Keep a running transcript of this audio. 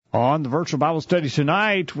On the virtual Bible study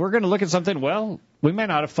tonight, we're going to look at something, well, we may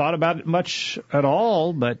not have thought about it much at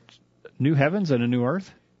all, but new heavens and a new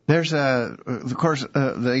earth. There's of course,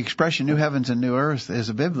 the expression new heavens and new earth is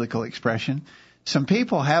a biblical expression. Some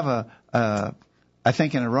people have I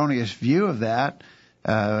think, an erroneous view of that.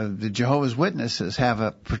 The Jehovah's Witnesses have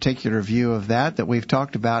a particular view of that we've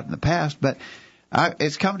talked about in the past, but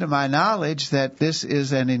it's come to my knowledge that this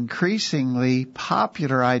is an increasingly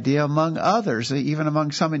popular idea among others, even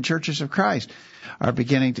among some in Churches of Christ, are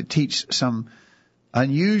beginning to teach some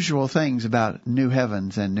unusual things about new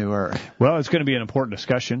heavens and new earth. Well, it's going to be an important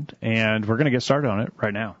discussion, and we're going to get started on it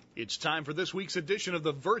right now. It's time for this week's edition of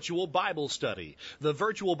the Virtual Bible Study. The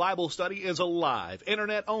Virtual Bible Study is a live,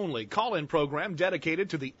 internet-only call-in program dedicated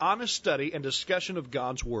to the honest study and discussion of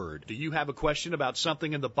God's Word. Do you have a question about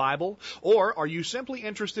something in the Bible, or are you simply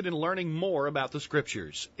interested in learning more about the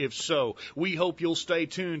Scriptures? If so, we hope you'll stay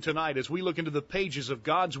tuned tonight as we look into the pages of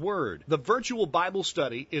God's Word. The Virtual Bible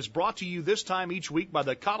Study is brought to you this time each week by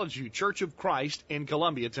the College View Church of Christ in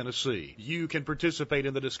Columbia, Tennessee. You can participate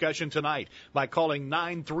in the discussion tonight by calling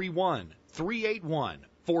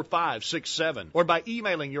 931-381-4567 or by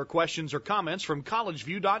emailing your questions or comments from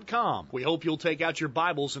collegeview.com. We hope you'll take out your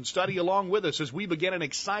Bibles and study along with us as we begin an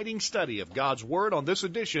exciting study of God's Word on this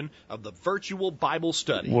edition of the Virtual Bible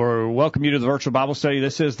Study. We'll welcome you to the Virtual Bible Study.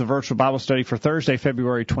 This is the Virtual Bible Study for Thursday,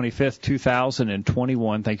 February 25th,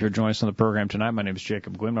 2021. Thank you for joining us on the program tonight. My name is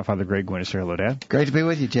Jacob Gwynn. My father, Greg Gwynn, is here. Hello, Dad. Great to be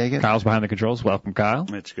with you, Jacob. Kyle's behind the controls. Welcome, Kyle.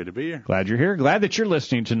 It's good to be here. Glad you're here. Glad that you're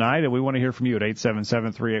listening tonight, and we want to hear from you at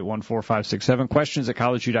 877-381-4567. Questions at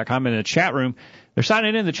collegeview.com. In the chat room, they're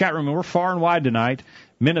signing in the chat room, and we're far and wide tonight.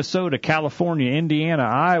 Minnesota, California, Indiana,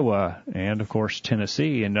 Iowa, and, of course,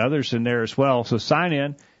 Tennessee, and others in there as well. So sign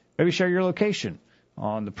in. Maybe share your location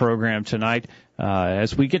on the program tonight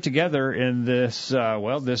as we get together in this,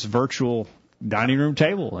 this virtual dining room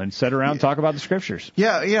table and sit around and talk about the Scriptures.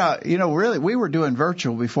 Yeah. Really, we were doing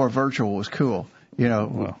virtual before virtual was cool. We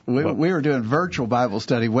were doing virtual Bible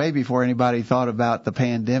study way before anybody thought about the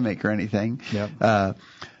pandemic or anything. Yep.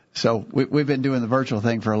 So we've been doing the virtual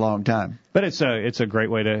thing for a long time. But it's a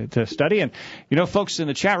great way to study. And, folks in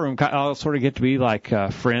the chat room all sort of get to be like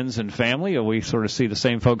friends and family. We sort of see the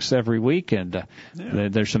same folks every week, and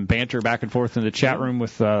there's some banter back and forth in the chat room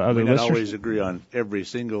with other listeners. We don't always agree on every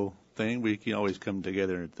single thing. We can always come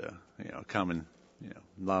together at the common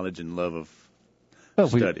knowledge and love of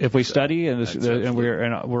study. If we study and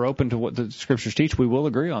we're open to what the Scriptures teach, we will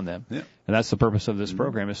agree on them. Yeah. And that's the purpose of this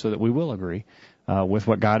program, is so that we will agree with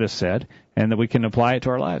what God has said, and that we can apply it to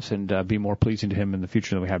our lives and be more pleasing to Him in the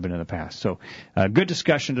future than we have been in the past. So, good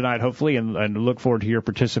discussion tonight, hopefully, and look forward to your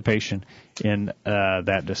participation in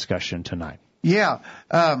that discussion tonight. Yeah.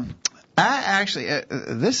 I actually,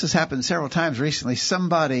 this has happened several times recently.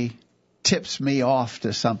 Somebody tips me off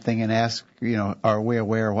to something and asks, are we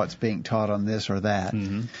aware of what's being taught on this or that?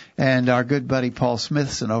 Mm-hmm. And our good buddy Paul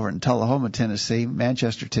Smithson over in Tullahoma, Tennessee,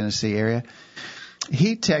 Manchester, Tennessee area,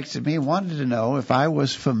 he texted me and wanted to know if I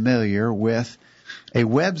was familiar with a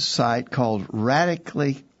website called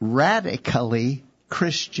Radically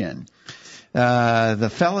Christian.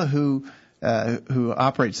 The fellow who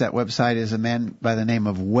operates that website is a man by the name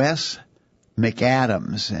of Wes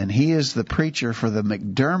McAdams, and he is the preacher for the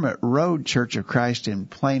McDermott Road Church of Christ in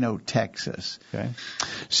Plano, Texas. Okay.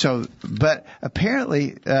 So, but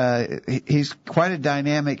apparently he's quite a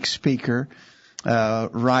dynamic speaker,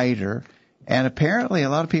 writer, and apparently a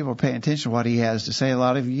lot of people are paying attention to what he has to say. A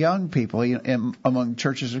lot of young people among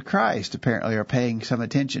Churches of Christ apparently are paying some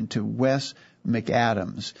attention to Wes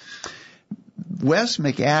McAdams. Wes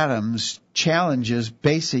McAdams challenges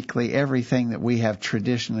basically everything that we have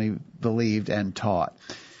traditionally believed and taught.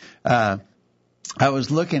 I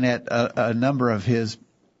was looking at a number of his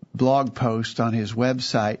blog posts on his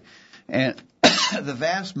website, and the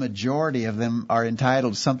vast majority of them are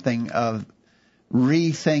entitled something of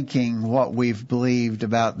rethinking what we've believed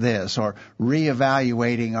about this or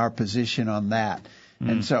reevaluating our position on that.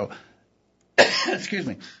 And so, excuse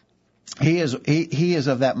me. He is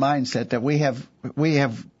of that mindset that we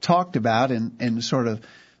have talked about in sort of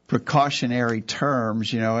precautionary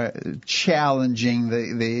terms, challenging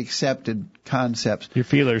the accepted concepts. Your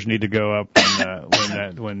feelers need to go up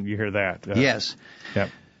when you hear that. Yes. Yep.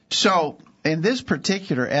 So in this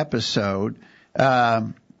particular episode,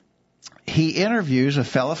 he interviews a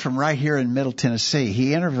fellow from right here in Middle Tennessee.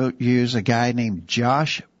 He interviews a guy named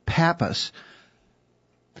Josh Pappas.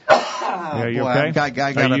 Yeah, you okay?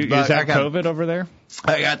 Is that COVID over there?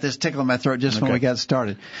 I got this tickle in my throat just when we got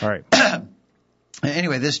started. All right.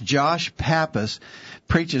 Anyway, this Josh Pappas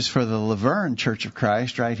preaches for the Laverne Church of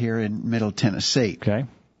Christ right here in Middle Tennessee. Okay.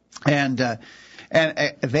 And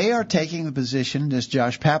they are taking the position, this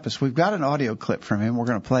Josh Pappas. We've got an audio clip from him we're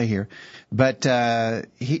going to play here. But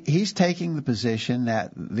he's taking the position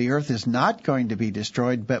that the earth is not going to be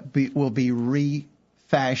destroyed, but will be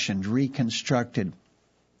refashioned, reconstructed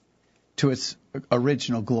to its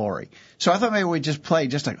original glory. So I thought maybe we'd just play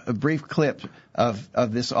just a brief clip of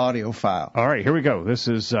this audio file. All right, here we go. This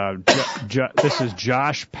is this is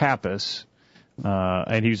Josh Pappas.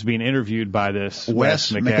 And he's being interviewed by this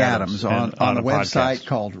Wes McAdams on a website podcast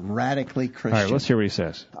called Radically Christian. All right, let's hear what he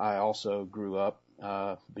says. I also grew up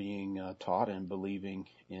being taught and believing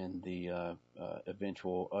in the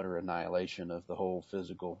eventual utter annihilation of the whole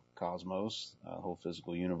physical cosmos, whole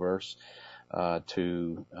physical universe,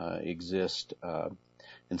 to exist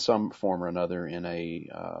in some form or another in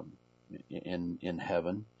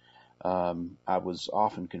heaven. I was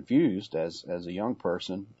often confused as a young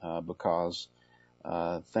person because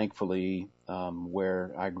thankfully,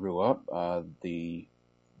 where I grew up, the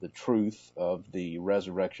truth of the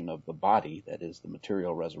resurrection of the body, that is the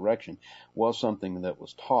material resurrection, was something that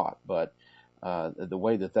was taught. But the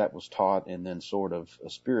way that was taught and then sort of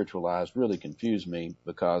spiritualized really confused me,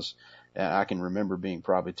 because I can remember being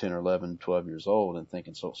probably 10 or 11, 12 years old and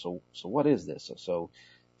thinking, so what is this? So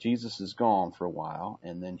Jesus is gone for a while,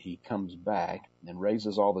 and then he comes back and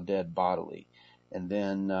raises all the dead bodily. And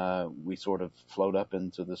then we sort of float up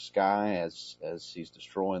into the sky as he's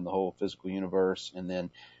destroying the whole physical universe. And then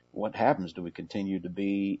what happens? Do we continue to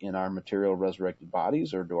be in our material resurrected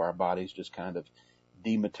bodies, or do our bodies just kind of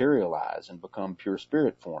dematerialize and become pure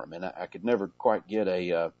spirit form? And I could never quite get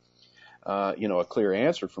a clear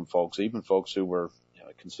answer from folks, even folks who were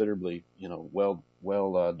considerably well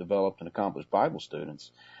developed and accomplished Bible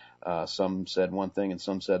students. Some said one thing and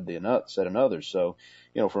some said another. So,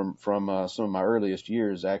 from some of my earliest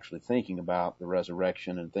years actually thinking about the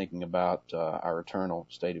resurrection and thinking about our eternal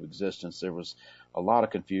state of existence, there was a lot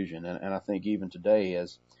of confusion. And I think even today,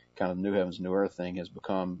 as kind of the new heavens, new earth thing has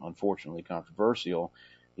become, unfortunately, controversial,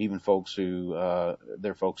 even folks who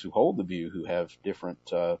hold the view, who have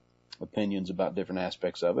different opinions about different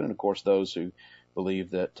aspects of it. And of course, those who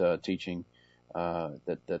believe that teaching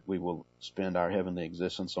that we will spend our heavenly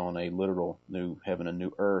existence on a literal new heaven and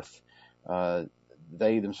new earth.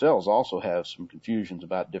 They themselves also have some confusions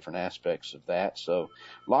about different aspects of that. So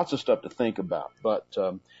lots of stuff to think about. But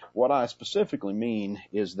what I specifically mean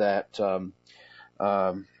is that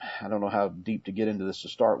I don't know how deep to get into this to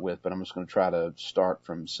start with, but I'm just going to try to start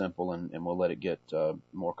from simple, and we'll let it get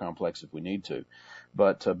more complex if we need to.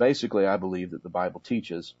 But basically, I believe that the Bible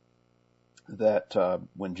teaches that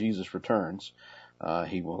when Jesus returns,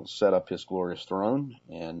 he will set up his glorious throne,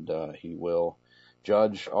 and he will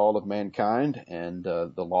judge all of mankind, and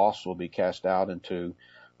the lost will be cast out into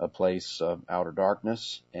a place of outer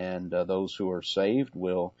darkness, and those who are saved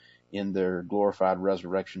will, in their glorified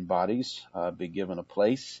resurrection bodies, be given a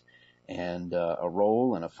place and a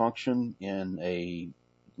role and a function in a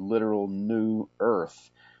literal new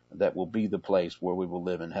earth that will be the place where we will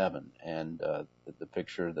live in heaven. And the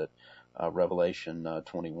picture that Revelation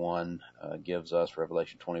 21 gives us,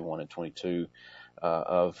 Revelation 21 and 22,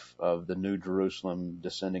 of the New Jerusalem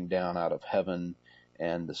descending down out of heaven,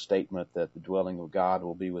 and the statement that the dwelling of God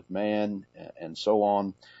will be with man, and so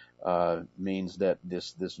on, means that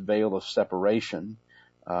this veil of separation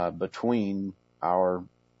between our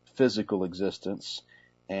physical existence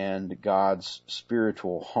and God's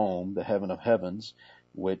spiritual home, the heaven of heavens,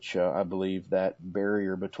 which I believe that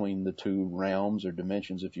barrier between the two realms or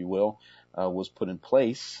dimensions, if you will, was put in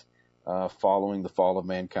place following the fall of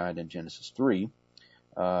mankind in Genesis 3.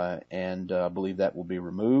 And I believe that will be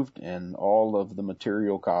removed, and all of the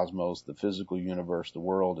material cosmos, the physical universe, the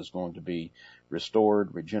world, is going to be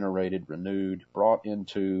restored, regenerated, renewed, brought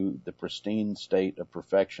into the pristine state of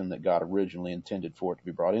perfection that God originally intended for it to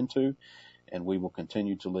be brought into, and we will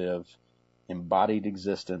continue to live embodied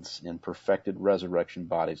existence in perfected resurrection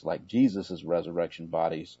bodies like Jesus' resurrection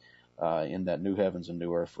bodies in that new heavens and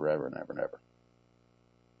new earth forever and ever and ever.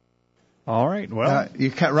 All right. Well,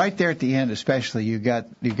 you cut right there at the end, especially. You got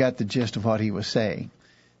the gist of what he was saying.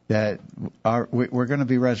 That we're going to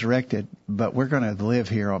be resurrected, but we're going to live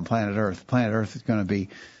here on planet Earth. Planet Earth is going to be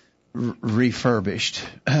refurbished,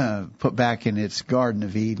 put back in its Garden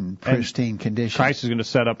of Eden, pristine condition. Christ is going to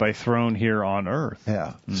set up a throne here on Earth.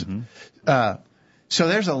 Yeah. Mm-hmm. So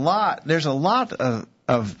there's a lot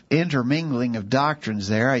of intermingling of doctrines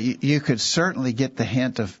there. You could certainly get the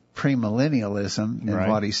hint of premillennialism in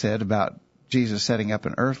what he said about Jesus setting up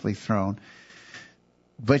an earthly throne.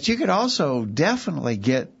 But you could also definitely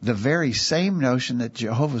get the very same notion that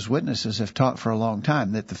Jehovah's Witnesses have taught for a long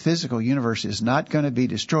time, that the physical universe is not going to be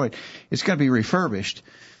destroyed. It's going to be refurbished.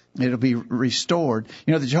 It'll be restored.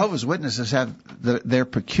 You know, the Jehovah's Witnesses have their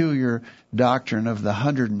peculiar doctrine of the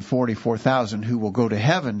 144,000 who will go to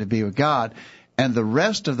heaven to be with God, and the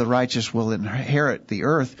rest of the righteous will inherit the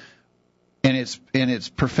earth in its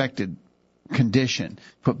perfected condition,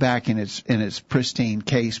 put back in its pristine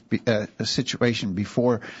situation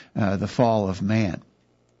before the fall of man.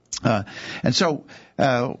 And so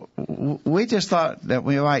we just thought that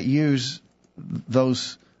we might use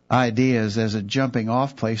those ideas as a jumping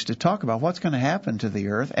off place to talk about what's going to happen to the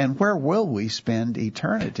earth and where will we spend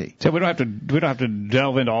eternity. So we don't have to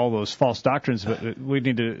delve into all those false doctrines, but we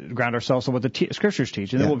need to ground ourselves on what the Scriptures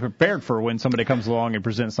teach, and then we're prepared for when somebody comes along and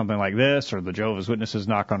presents something like this, or the Jehovah's Witnesses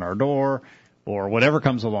knock on our door, or whatever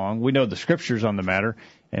comes along. We know the Scriptures on the matter,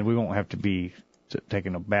 and we won't have to be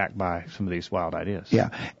taken aback by some of these wild ideas. Yeah,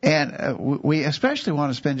 and we especially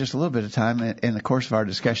want to spend just a little bit of time in the course of our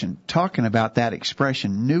discussion talking about that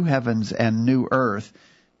expression, new heavens and new earth,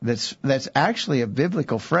 that's actually a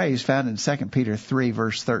biblical phrase found in 2 Peter 3,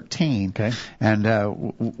 verse 13. Okay. And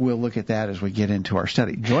we'll look at that as we get into our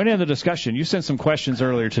study. Join in the discussion. You sent some questions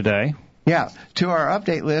earlier today. Yeah, to our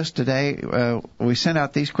update list today, we sent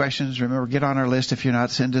out these questions. Remember, get on our list if you're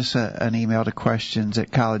not. Send us an email to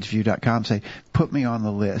questions@collegeview.com. Say, put me on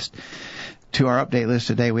the list. To our update list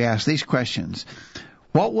today, we ask these questions.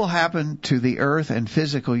 What will happen to the earth and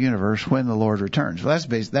physical universe when the Lord returns? Well,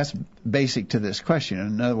 that's basic to this question.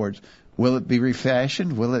 In other words, will it be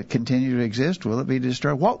refashioned? Will it continue to exist? Will it be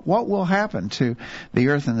destroyed? What will happen to the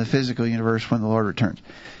earth and the physical universe when the Lord returns?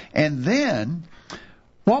 And then,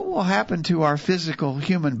 what will happen to our physical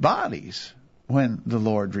human bodies when the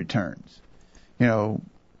Lord returns? You know,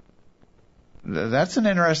 that's an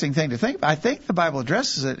interesting thing to think about. I think the Bible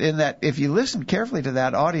addresses it in that if you listen carefully to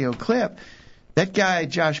that audio clip, that guy,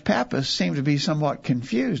 Josh Pappas, seemed to be somewhat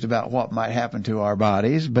confused about what might happen to our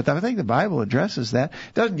bodies, but I think the Bible addresses that.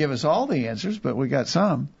 It doesn't give us all the answers, but we got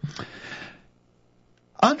some.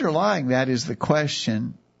 Underlying that is the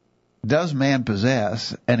question, does man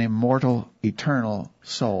possess an immortal, eternal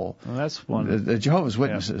soul? Well, that's one. The Jehovah's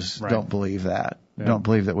Witnesses don't believe that. Yeah. Don't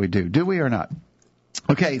believe that we do. Do we or not?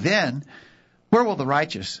 Okay, then, where will the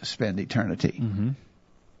righteous spend eternity? Mm-hmm.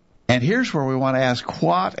 And here's where we want to ask,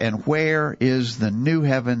 what and where is the new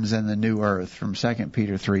heavens and the new earth from 2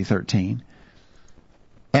 Peter 3:13?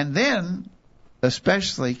 And then,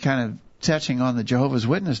 especially kind of touching on the Jehovah's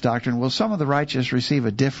Witness doctrine, will some of the righteous receive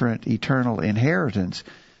a different eternal inheritance?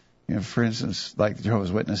 You know, for instance, like the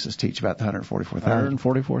Jehovah's Witnesses teach about the 144,000.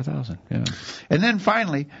 144,000, yeah. And then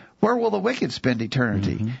finally, where will the wicked spend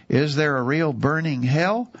eternity? Mm-hmm. Is there a real burning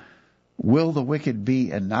hell? Will the wicked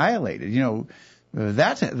be annihilated? You know,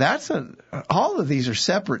 all of these are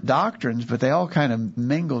separate doctrines, but they all kind of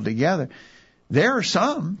mingle together. There are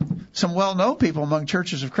some well-known people among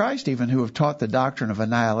churches of Christ even who have taught the doctrine of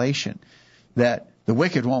annihilation, that the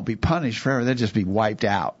wicked won't be punished forever, they'll just be wiped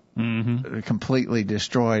out. Mm-hmm. Completely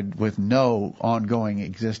destroyed with no ongoing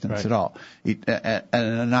existence at all. An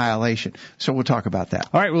annihilation. So we'll talk about that.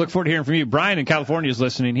 All right, we look forward to hearing from you. Brian in California is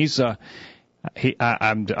listening.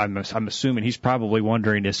 I'm assuming he's probably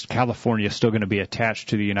wondering, is California still going to be attached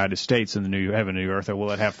to the United States in the new heaven and new earth, or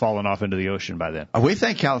will it have fallen off into the ocean by then? We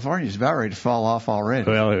think California is about ready to fall off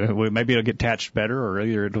already. Well, maybe it'll get attached better, or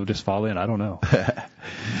either it'll just fall in. I don't know.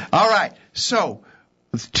 All right, so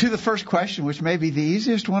to the first question, which may be the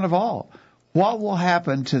easiest one of all. What will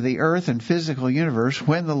happen to the earth and physical universe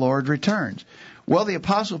when the Lord returns? Well, the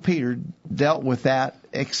Apostle Peter dealt with that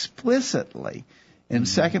explicitly in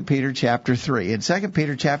 2 Peter chapter 3. In 2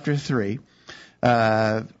 Peter chapter 3,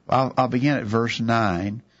 I'll begin at verse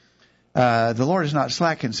 9. The Lord is not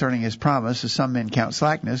slack concerning his promise, as some men count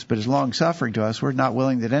slackness, but is long-suffering to us. We're not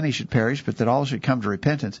willing that any should perish, but that all should come to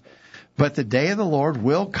repentance. But the day of the Lord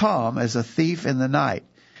will come as a thief in the night,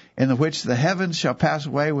 in the which the heavens shall pass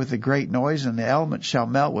away with a great noise, and the elements shall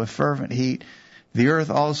melt with fervent heat. The earth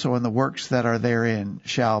also and the works that are therein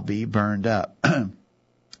shall be burned up.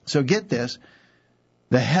 So get this.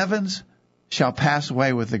 The heavens shall pass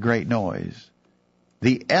away with a great noise.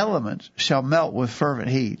 The elements shall melt with fervent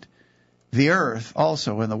heat. The earth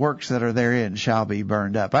also and the works that are therein shall be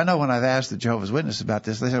burned up. I know when I've asked the Jehovah's Witnesses about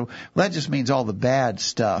this, they say, well, that just means all the bad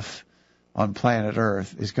stuff on planet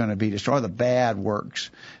Earth is going to be destroyed, the bad works.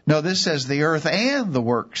 No, this says the earth and the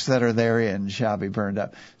works that are therein shall be burned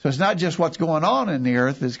up. So it's not just what's going on in the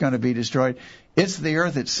earth that's going to be destroyed. It's the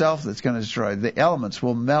earth itself that's going to destroy. The elements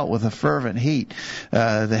will melt with a fervent heat.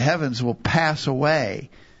 The heavens will pass away.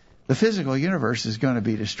 the physical universe is going to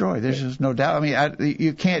be destroyed. There's just no doubt. I mean,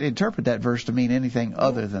 you can't interpret that verse to mean anything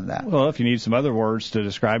other than that. Well, if you need some other words to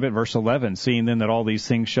describe it, verse 11, seeing then that all these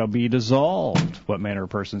things shall be dissolved, what manner of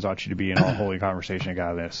persons ought you to be in all holy conversation and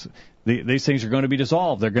godliness? These things are going to be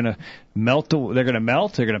dissolved. They're going to melt. They're going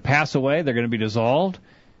to pass away. They're going to be dissolved.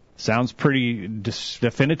 Sounds pretty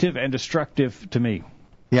definitive and destructive to me.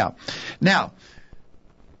 Yeah. Now,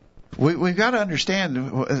 we've got to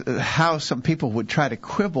understand how some people would try to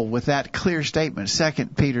quibble with that clear statement. 2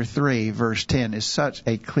 Peter 3, verse 10 is such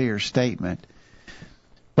a clear statement.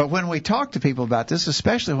 But when we talk to people about this,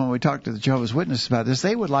 especially when we talk to the Jehovah's Witnesses about this,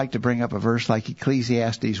 they would like to bring up a verse like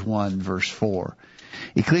Ecclesiastes 1, verse 4.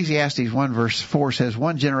 Ecclesiastes 1, verse 4 says,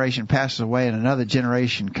 one generation passes away and another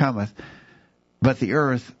generation cometh, but the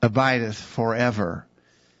earth abideth forever.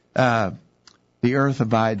 The earth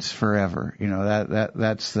abides forever. You know,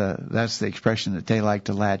 that's the expression that they like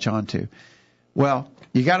to latch onto. Well,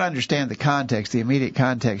 you got to understand the context, the immediate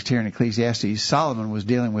context here in Ecclesiastes. Solomon was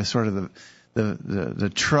dealing with sort of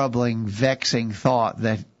the troubling, vexing thought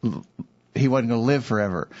that he wasn't going to live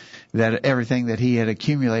forever, that everything that he had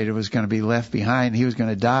accumulated was going to be left behind. He was going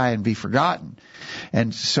to die and be forgotten.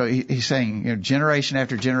 And so he's saying, you know, generation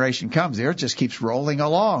after generation comes. The earth just keeps rolling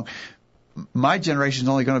along. My generation is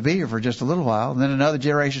only going to be here for just a little while, and then another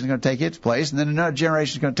generation is going to take its place, and then another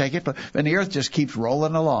generation is going to take it, and the earth just keeps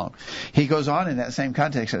rolling along. He goes on in that same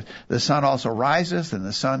context, says, the sun also riseth, and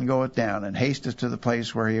the sun goeth down, and hasteth to the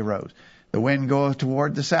place where he arose. The wind goeth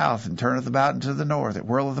toward the south, and turneth about into the north. It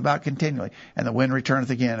whirleth about continually, and the wind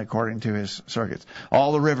returneth again according to his circuits.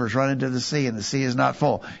 All the rivers run into the sea, and the sea is not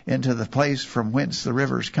full. Into the place from whence the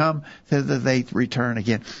rivers come, thither they return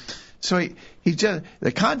again. So he just,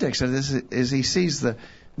 the context of this is he sees the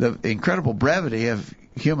incredible brevity of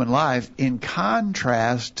human life in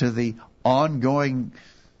contrast to the ongoing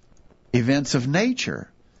events of nature.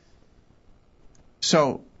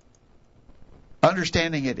 So,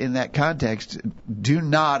 understanding it in that context, do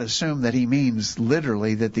not assume that he means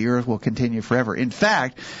literally that the earth will continue forever. In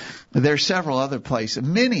fact, there are several other places,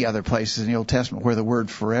 many other places in the Old Testament where the word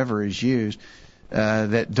forever is used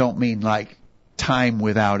that don't mean like time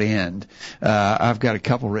without end. I've got a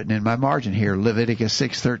couple written in my margin here. Leviticus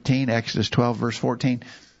 6:13, Exodus 12, verse 14,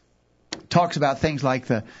 talks about things like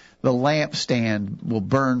the lampstand will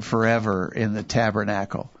burn forever in the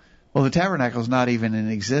tabernacle. Well, the tabernacle is not even in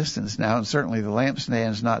existence now, and certainly the lampstand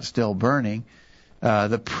is not still burning.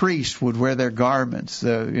 The priest would wear their garments.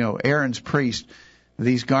 Aaron's priest,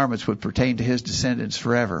 these garments would pertain to his descendants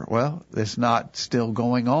forever. Well, it's not still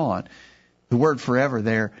going on. The word forever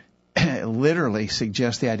there literally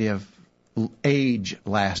suggests the idea of age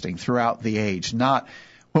lasting throughout the age. Not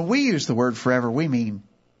when we use the word forever, we mean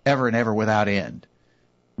ever and ever without end.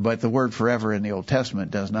 But the word forever in the Old Testament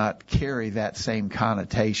does not carry that same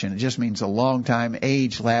connotation. It just means a long time,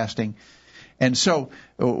 age lasting. And so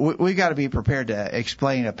we got to be prepared to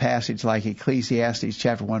explain a passage like Ecclesiastes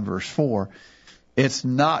chapter 1 verse 4. It's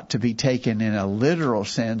not to be taken in a literal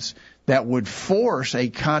sense that would force a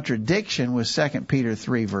contradiction with 2 Peter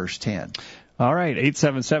 3 verse 10. All right,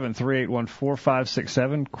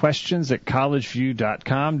 877-381-4567, questions at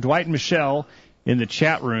collegeview.com. Dwight and Michelle in the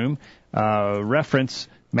chat room reference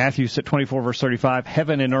Matthew 24 verse 35,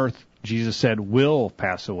 heaven and earth, Jesus said, will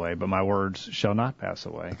pass away, but my words shall not pass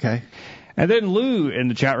away. Okay. And then Lou in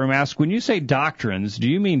the chat room asks, when you say doctrines, do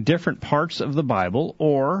you mean different parts of the Bible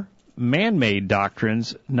or man-made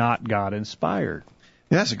doctrines, not God-inspired?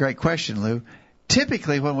 That's a great question, Lou.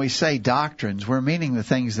 Typically, when we say doctrines, we're meaning the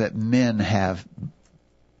things that men have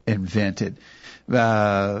invented.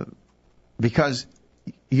 Because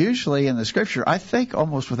usually in the Scripture, I think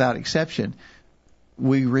almost without exception,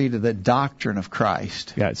 we read of the doctrine of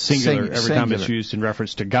Christ. Yeah, it's singular every time it's used in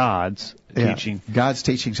reference to God's teaching. God's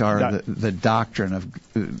teachings are the doctrine of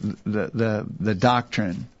the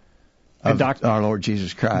doctrine of our Lord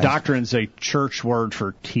Jesus Christ. Doctrine is a church word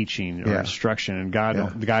for teaching or instruction, and God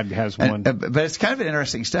has one. But it's kind of an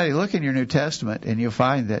interesting study. Look in your New Testament, and you'll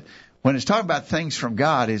find that when it's talking about things from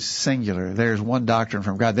God, it's singular. There's one doctrine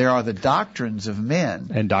from God. There are the doctrines of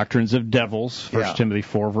men. And doctrines of devils, 1 Timothy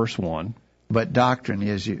 4, verse 1. But doctrine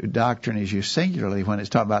is used singularly when it's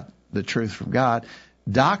talking about the truth from God.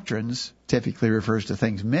 Doctrines typically refers to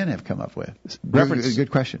things men have come up with.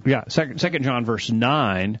 Good question. Yeah, 2 John verse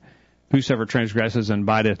 9, whosoever transgresses and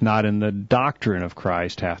abideth not in the doctrine of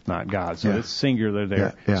Christ hath not God. So it's singular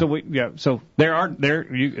there. Yeah. So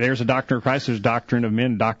there's a doctrine of Christ, there's doctrine of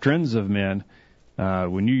men, doctrines of men.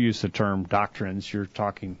 When you use the term doctrines, you're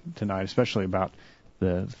talking tonight especially about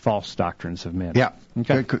the false doctrines of men. Yeah.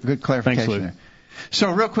 Okay. Good clarification. Thanks, Lou. There.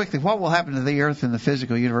 So real quickly, what will happen to the earth and the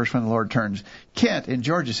physical universe when the Lord turns? Kent in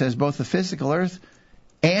Georgia says both the physical earth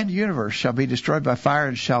and universe shall be destroyed by fire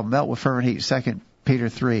and shall melt with fervent heat. 2 Peter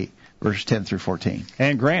 3, verses 10 through 14.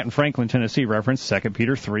 And Grant in Franklin, Tennessee referenced 2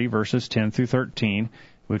 Peter 3, verses 10 through 13,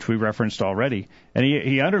 which we referenced already. And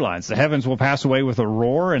he underlines, the heavens will pass away with a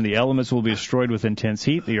roar, and the elements will be destroyed with intense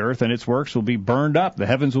heat. The earth and its works will be burned up. The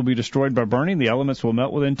heavens will be destroyed by burning. The elements will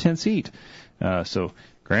melt with intense heat. So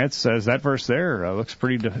Grant says that verse there looks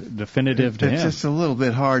pretty definitive to him. It's just a little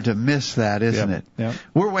bit hard to miss that, isn't it? Yep.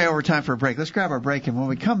 We're way over time for a break. Let's grab our break, and when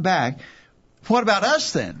we come back, what about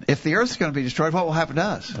us then? If the earth's going to be destroyed, what will happen to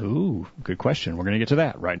us? Ooh, good question. We're going to get to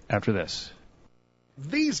that right after this.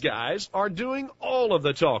 These guys are doing all of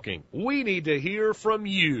the talking. We need to hear from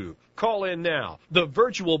you. Call in now. The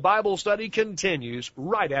virtual Bible study continues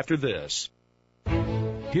right after this.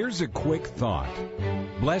 Here's a quick thought.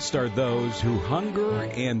 Blessed are those who hunger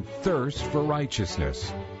and thirst for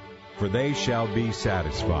righteousness, for they shall be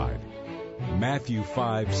satisfied. Matthew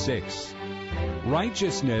 5:6.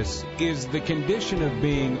 Righteousness is the condition of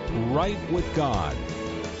being right with God.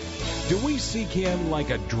 Do we seek Him like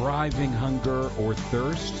a driving hunger or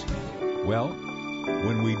thirst? Well,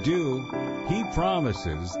 when we do, He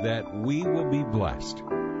promises that we will be blessed.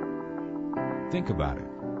 Think about it.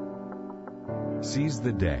 Seize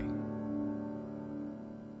the day.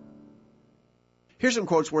 Here's some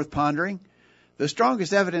quotes worth pondering. The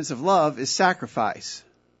strongest evidence of love is sacrifice.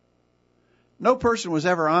 No person was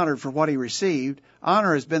ever honored for what he received.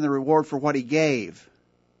 Honor has been the reward for what he gave.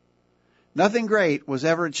 Nothing great was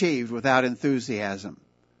ever achieved without enthusiasm.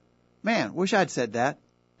 Man, wish I'd said that.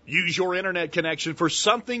 Use your internet connection for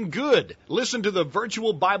something good. Listen to the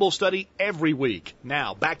virtual Bible study every week.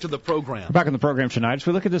 Now, back to the program. We're back in the program tonight. As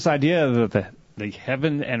we look at this idea that the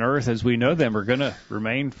heaven and earth as we know them are going to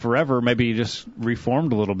remain forever, maybe just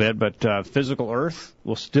reformed a little bit, but physical earth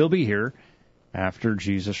will still be here after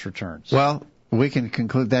Jesus returns. Well, we can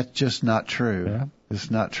conclude that's just not true. Yeah. It's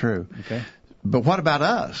not true. Okay. But what about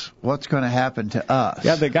us? What's going to happen to us?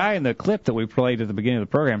 Yeah, the guy in the clip that we played at the beginning of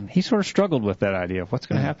the program, he sort of struggled with that idea of what's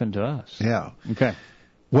going to happen to us. Yeah. Okay.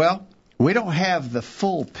 Well, we don't have the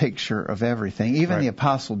full picture of everything. Even Right. the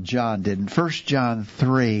Apostle John didn't. 1 John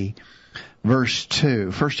 3, verse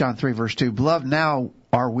 2. 1 John 3, verse 2. Beloved, now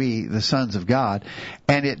are we the sons of God,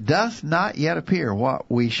 and it doth not yet appear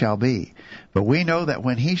what we shall be. But we know that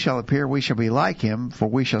when he shall appear, we shall be like him, for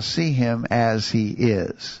we shall see him as he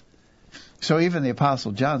is. So even the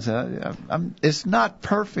Apostle John said, it's not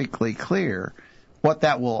perfectly clear what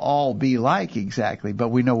that will all be like exactly, but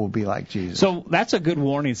we know we'll be like Jesus. So that's a good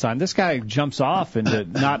warning sign. This guy jumps off into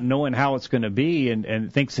not knowing how it's going to be,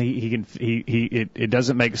 and thinks it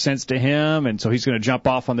doesn't make sense to him, and so he's going to jump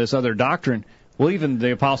off on this other doctrine. Well, even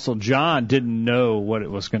the Apostle John didn't know what it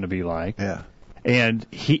was going to be like. Yeah. And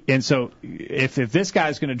so if this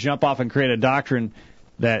guy's going to jump off and create a doctrine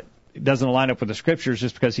that doesn't line up with the Scriptures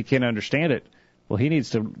just because he can't understand it, well, he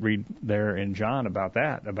needs to read there in John about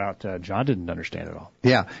that, John didn't understand it all.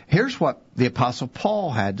 Yeah. Here's what the Apostle Paul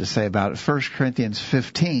had to say about it. 1 Corinthians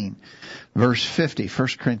 15, verse 50. 1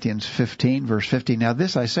 Corinthians 15, verse 50. Now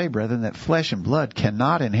this I say, brethren, that flesh and blood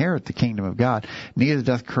cannot inherit the kingdom of God, neither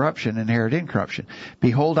doth corruption inherit incorruption.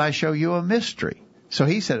 Behold, I show you a mystery. So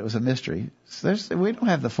he said it was a mystery. We don't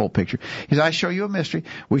have the full picture. He said, I show you a mystery.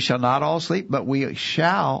 We shall not all sleep, but we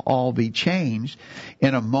shall all be changed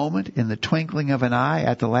in a moment, in the twinkling of an eye,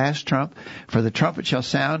 at the last trump. For the trumpet shall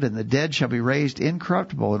sound, and the dead shall be raised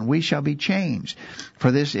incorruptible, and we shall be changed.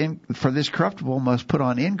 For this corruptible must put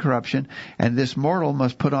on incorruption, and this mortal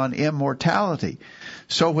must put on immortality.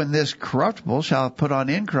 So when this corruptible shall have put on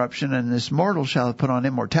incorruption, and this mortal shall have put on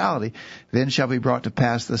immortality, then shall be brought to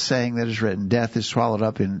pass the saying that is written, Death is swallowed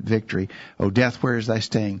up in victory. O death, where is thy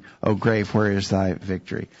sting? O grave, where is thy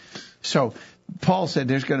victory? So Paul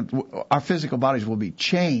said our physical bodies will be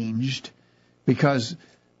changed because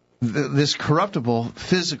this corruptible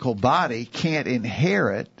physical body can't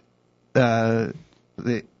inherit the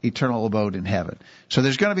eternal abode in heaven. So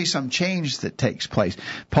there's going to be some change that takes place.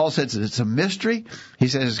 Paul says it's a mystery. He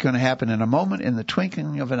says it's going to happen in a moment, in the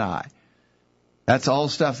twinkling of an eye. That's all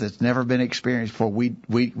stuff that's never been experienced before.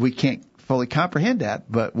 We can't fully comprehend that,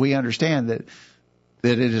 but we understand that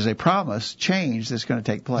it is a promise change that's going to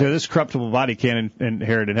take place. Yeah, this corruptible body can't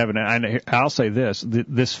inherit in heaven. And I'll say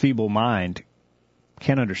this feeble mind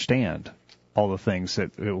can't understand all the things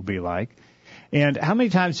that it will be like. And how many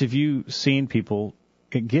times have you seen people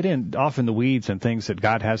get off in the weeds and things that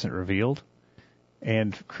God hasn't revealed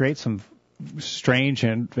and create some strange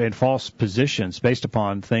and false positions based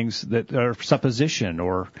upon things that are supposition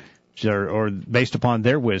or based upon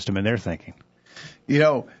their wisdom and their thinking? You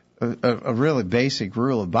know, a really basic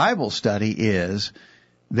rule of Bible study is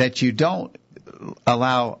that you don't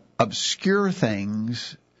allow obscure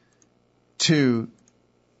things to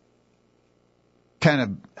kind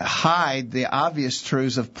of hide the obvious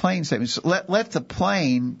truths of plain statements. Let the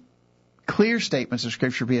plain, clear statements of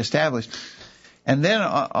Scripture be established. And then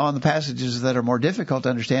on the passages that are more difficult to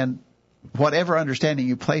understand, whatever understanding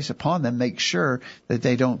you place upon them, make sure that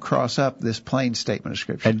they don't cross up this plain statement of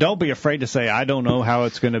Scripture. And don't be afraid to say, I don't know how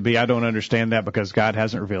it's going to be. I don't understand that because God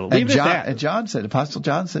hasn't revealed it. Leave it at that. Apostle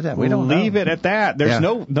John said that. We don't leave know. it at that. There's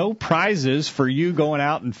no prizes for you going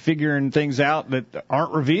out and figuring things out that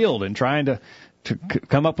aren't revealed and trying to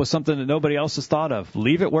come up with something that nobody else has thought of.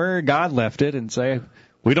 Leave it where God left it and say,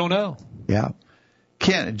 we don't know. Yeah.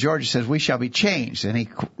 Ken, George says, we shall be changed. And he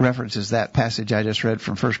references that passage I just read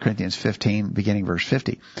from 1 Corinthians 15, beginning verse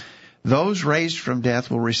 50. Those raised from death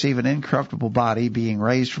will receive an incorruptible body, being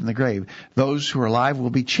raised from the grave. Those who are alive will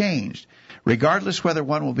be changed. Regardless whether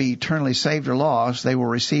one will be eternally saved or lost, they will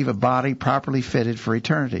receive a body properly fitted for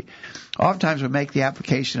eternity. Oftentimes we make the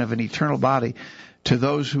application of an eternal body to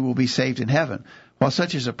those who will be saved in heaven. While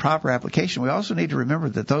such is a proper application, we also need to remember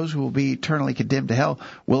that those who will be eternally condemned to hell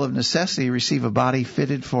will of necessity receive a body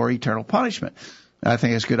fitted for eternal punishment. I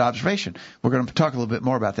think that's a good observation. We're going to talk a little bit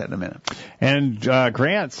more about that in a minute. And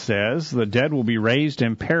Grant says the dead will be raised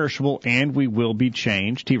imperishable and we will be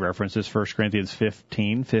changed. He references 1 Corinthians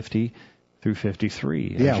 15, 50 through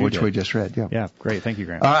 53. Yeah, which we just read. Yeah, great. Thank you,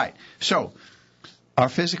 Grant. All right. So our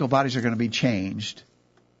physical bodies are going to be changed.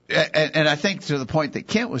 And I think to the point that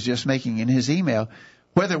Kent was just making in his email,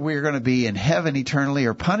 whether we're going to be in heaven eternally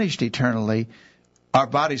or punished eternally, our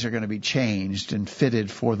bodies are going to be changed and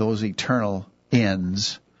fitted for those eternal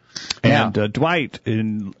ends. And Dwight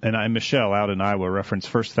and Michelle out in Iowa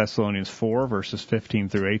reference 1 Thessalonians 4, verses 15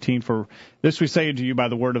 through 18. For this we say to you by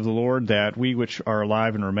the word of the Lord, that we which are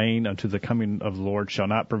alive and remain unto the coming of the Lord shall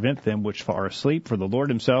not prevent them which are asleep. For the Lord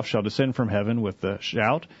himself shall descend from heaven with the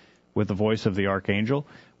shout, with the voice of the archangel,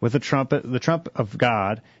 with the trump of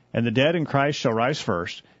God, and the dead in Christ shall rise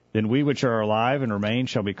first. Then we which are alive and remain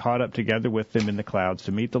shall be caught up together with them in the clouds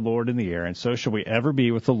to meet the Lord in the air, and so shall we ever be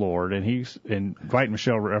with the Lord. And Dwight and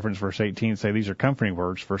Michelle reference verse 18, say these are comforting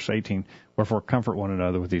words. Verse 18, wherefore comfort one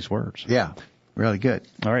another with these words. Yeah, really good.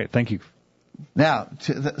 All right, thank you. Now,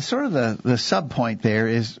 the sub point there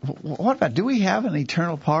is, what about, do we have an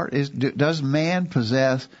eternal part? Does man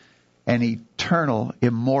possess an eternal,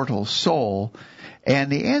 immortal soul?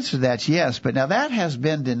 And the answer to that's yes, but now that has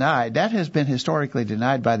been denied. That has been historically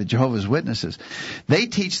denied by the Jehovah's Witnesses. They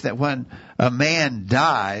teach that when a man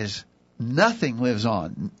dies, nothing lives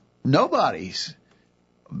on. Nobody's,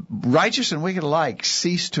 righteous and wicked alike,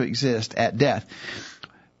 cease to exist at death.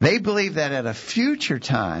 They believe that at a future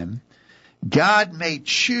time, God may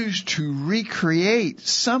choose to recreate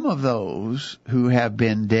some of those who have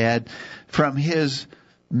been dead from his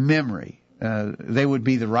memory. They would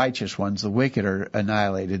be the righteous ones. The wicked are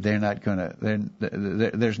annihilated. They're not going to.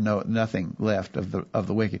 There's nothing left of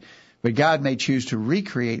the wicked. But God may choose to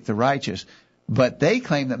recreate the righteous. But they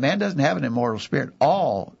claim that man doesn't have an immortal spirit.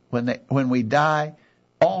 When we die,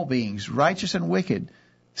 all beings, righteous and wicked,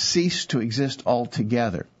 cease to exist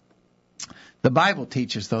altogether. The Bible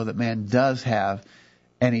teaches, though, that man does have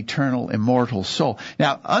an eternal, immortal soul.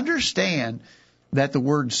 Now, understand that the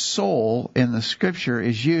word soul in the Scripture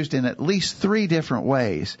is used in at least 3 different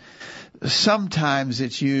ways. Sometimes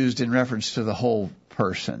it's used in reference to the whole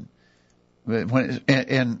person. When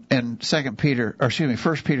in 1 Peter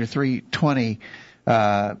 3:20,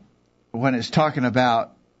 when it's talking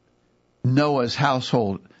about Noah's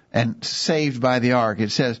household and saved by the ark,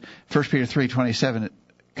 it says 1 Peter 3:27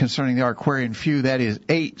 concerning the ark, wherein few, that is,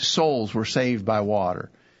 8 souls were saved by water.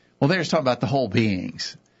 Well, there's talking about the whole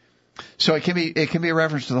beings. So it can be a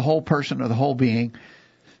reference to the whole person or the whole being.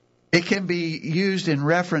 It can be used in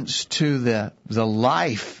reference to the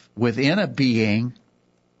life within a being.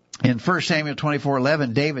 In 1 Samuel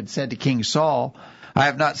 24:11, David said to King Saul, I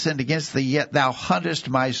have not sinned against thee, yet thou huntest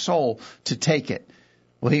my soul to take it.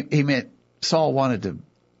 Well, he meant Saul wanted to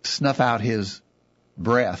snuff out his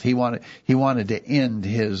breath. He wanted to end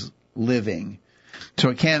his living. So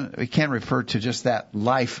it can refer to just that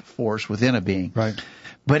life force within a being. Right.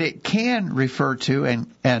 But it can refer to,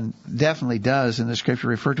 and definitely does in the Scripture,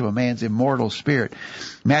 refer to a man's immortal spirit.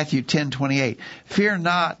 Matthew 10:28, fear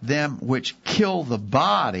not them which kill the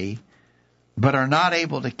body, but are not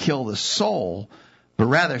able to kill the soul, but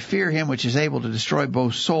rather fear him which is able to destroy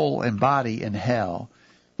both soul and body in hell.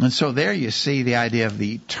 And so there you see the idea of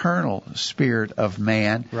the eternal spirit of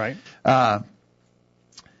man. Right.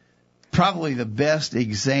 Probably the best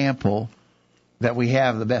example that we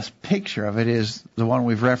have, the best picture of it, is the one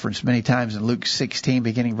we've referenced many times in Luke 16,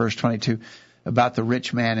 beginning verse 22, about the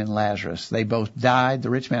rich man and Lazarus. They both died. The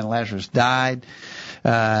rich man and Lazarus died,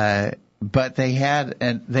 but they had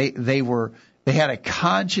a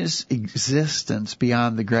conscious existence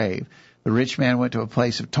beyond the grave. The rich man went to a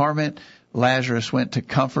place of torment. Lazarus went to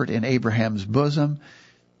comfort in Abraham's bosom.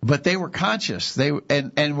 But they were conscious. There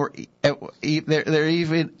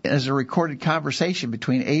even is a recorded conversation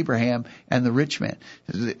between Abraham and the rich man.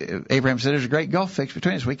 Abraham said, "There's a great gulf fixed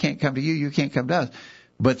between us. We can't come to you. You can't come to us."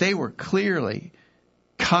 But they were clearly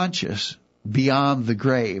conscious beyond the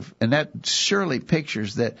grave, and that surely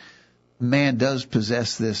pictures that man does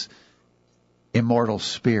possess this immortal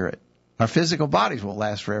spirit. Our physical bodies won't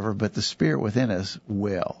last forever, but the spirit within us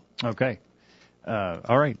will. Okay.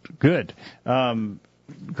 All right. Good.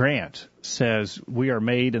 Grant says, we are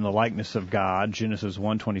made in the likeness of God, Genesis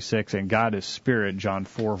 1:26, and God is spirit, John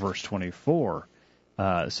 4, verse 24.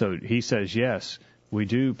 So he says, yes, we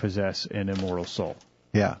do possess an immortal soul.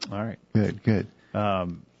 Yeah. All right. Good.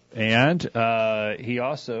 And he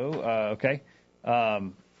also,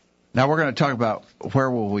 now we're going to talk about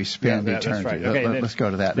where will we spend eternity. That's right. Okay, let's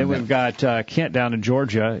go to that. Then we've got Kent down in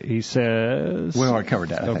Georgia. He says... We already covered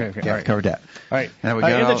that. Okay. Yeah, All right. Covered that. All right. Now we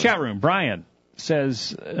in the chat room, Brian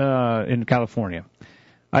says in California,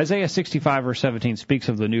 Isaiah 65, verse 17 speaks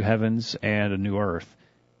of the new heavens and a new earth.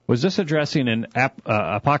 Was this addressing in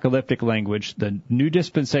apocalyptic language the new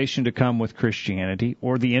dispensation to come with Christianity,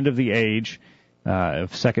 or the end of the age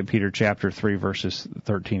of 2 Peter chapter 3 verses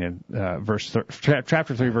 13 and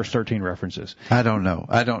chapter 3 verse 13 references? I don't know,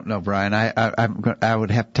 Brian. I would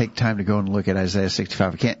have to take time to go and look at Isaiah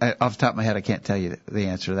 65. Off the top of my head, I can't tell you the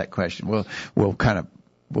answer to that question. The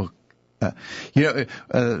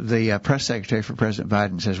press secretary for President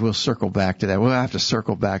Biden says we'll circle back to that. We'll have to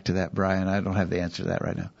circle back to that, Brian. I don't have the answer to that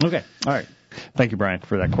right now. Okay. All right. Thank you, Brian,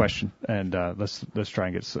 for that question. And let's try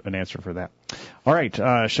and get an answer for that. All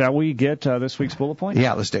right. Shall we get this week's bullet point?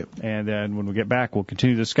 Yeah, let's do. And then when we get back, we'll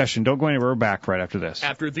continue the discussion. Don't go anywhere. We're back right after this.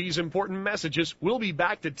 After these important messages, we'll be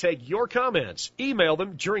back to take your comments. Email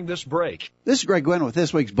them during this break. This is Greg Gwynn with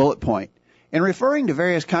this week's bullet point. In referring to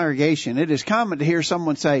various congregations, it is common to hear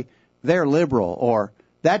someone say, they're liberal, or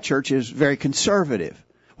that church is very conservative.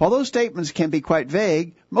 While those statements can be quite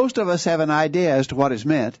vague, most of us have an idea as to what is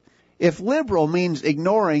meant. If liberal means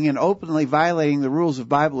ignoring and openly violating the rules of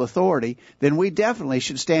Bible authority, then we definitely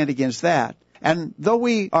should stand against that. And though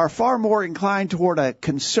we are far more inclined toward a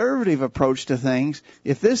conservative approach to things,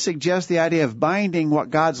 if this suggests the idea of binding what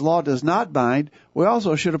God's law does not bind, we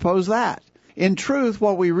also should oppose that. In truth,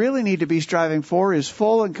 what we really need to be striving for is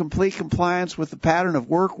full and complete compliance with the pattern of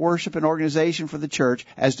work, worship, and organization for the church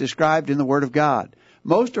as described in the Word of God.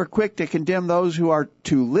 Most are quick to condemn those who are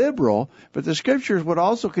too liberal, but the Scriptures would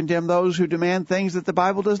also condemn those who demand things that the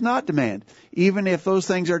Bible does not demand, even if those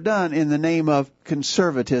things are done in the name of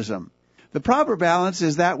conservatism. The proper balance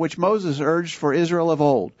is that which Moses urged for Israel of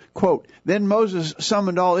old. Quote, Then Moses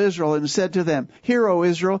summoned all Israel and said to them, Hear, O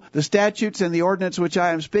Israel, the statutes and the ordinance which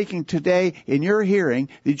I am speaking today in your hearing,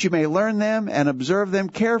 that you may learn them and observe them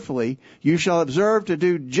carefully. You shall observe to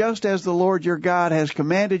do just as the Lord your God has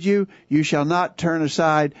commanded you. You shall not turn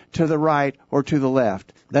aside to the right or to the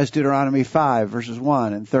left. That's Deuteronomy 5, verses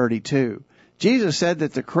 1 and 32. Jesus said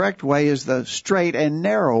that the correct way is the straight and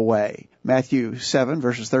narrow way. Matthew 7,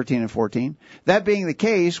 verses 13 and 14. That being the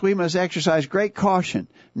case, we must exercise great caution,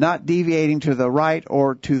 not deviating to the right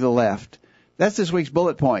or to the left. That's this week's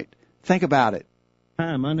bullet point. Think about it.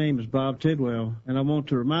 Hi, my name is Bob Tidwell, and I want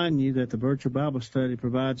to remind you that the Virtual Bible Study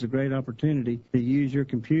provides a great opportunity to use your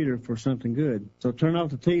computer for something good. So turn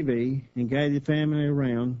off the TV and gather your family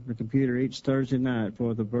around the computer each Thursday night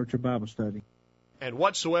for the Virtual Bible Study. And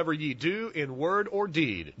whatsoever ye do in word or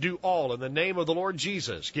deed, do all in the name of the Lord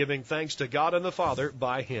Jesus, giving thanks to God and the Father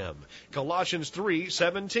by Him. Colossians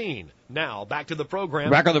 3:17. Now, back to the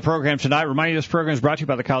program. Back on the program tonight. Remind you this program is brought to you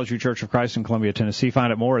by the College View Church of Christ in Columbia, Tennessee.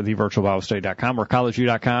 Find out more at thevirtualbiblestudy.com or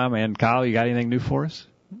collegeview.com. And Kyle, you got anything new for us?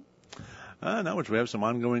 No, we have some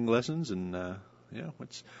ongoing lessons, and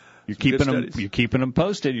you're keeping them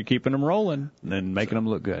posted. You're keeping them rolling, and then making them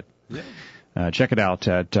look good. Yeah. Check it out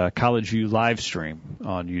at College View live stream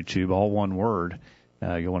on YouTube, all one word.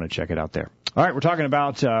 You'll want to check it out there. All right, we're talking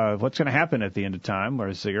about what's going to happen at the end of time. Or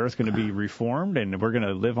is the earth going to be reformed and we're going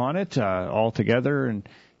to live on it all together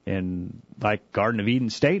in like Garden of Eden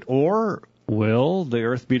state? Or will the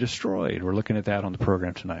earth be destroyed? We're looking at that on the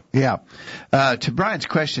program tonight. Yeah. To Brian's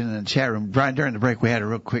question in the chat room, Brian, during the break we had a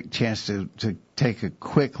real quick chance to take a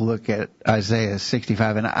quick look at Isaiah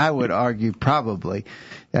 65, and I would argue probably,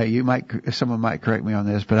 someone might correct me on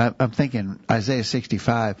this, but I'm thinking Isaiah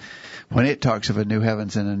 65, when it talks of a new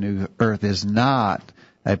heavens and a new earth, is not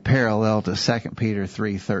a parallel to 2 Peter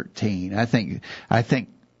 3:13. I think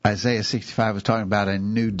Isaiah 65 was talking about a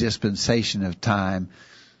new dispensation of time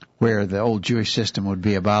where the old Jewish system would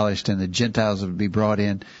be abolished and the Gentiles would be brought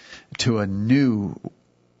in to a new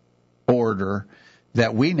order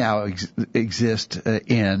that we now exist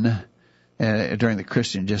in during the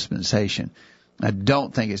Christian dispensation. I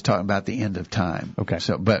don't think it's talking about the end of time. Okay.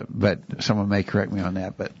 So, but someone may correct me on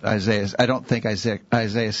that. But I don't think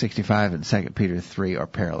Isaiah 65 and 2 Peter 3 are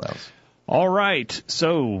parallels. All right.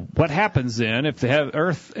 So what happens then if the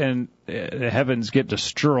earth and the heavens get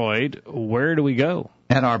destroyed? Where do we go?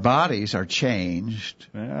 And our bodies are changed.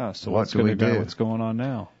 Yeah. So what do we do? What's going on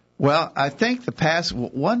now? Well, I think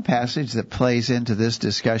one passage that plays into this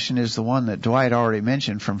discussion is the one that Dwight already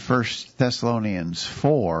mentioned from 1 Thessalonians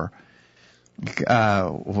 4,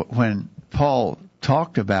 when Paul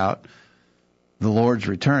talked about the Lord's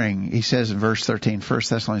returning. He says in verse 13, 1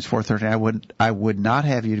 Thessalonians 4:13, I would not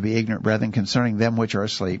have you to be ignorant, brethren, concerning them which are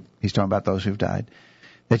asleep. He's talking about those who've died.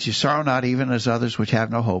 That you sorrow not even as others which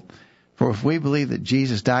have no hope. For if we believe that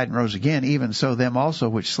Jesus died and rose again, even so them also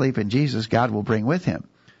which sleep in Jesus God will bring with him.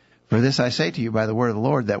 For this I say to you by the word of the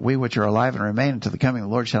Lord, that we which are alive and remain until the coming of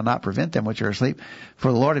the Lord shall not prevent them which are asleep.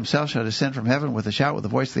 For the Lord himself shall descend from heaven with a shout, with the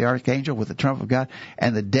voice of the archangel, with the trump of God,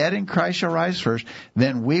 and the dead in Christ shall rise first.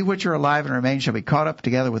 Then we which are alive and remain shall be caught up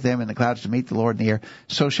together with them in the clouds to meet the Lord in the air.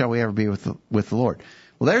 So shall we ever be with the Lord.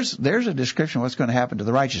 Well, there's a description of what's going to happen to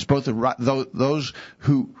the righteous. Both those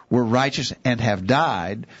who were righteous and have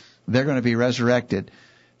died, they're going to be resurrected.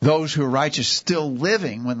 Those who are righteous still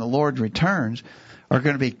living when the Lord returns are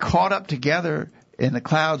going to be caught up together in the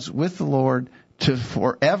clouds with the Lord to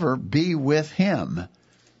forever be with him.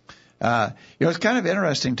 It's kind of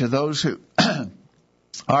interesting to those who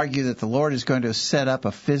argue that the Lord is going to set up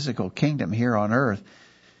a physical kingdom here on earth.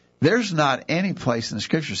 There's not any place in the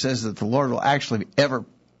Scripture says that the Lord will actually ever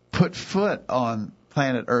put foot on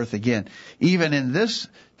planet Earth again. Even in this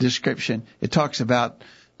description, it talks about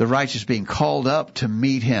the righteous being called up to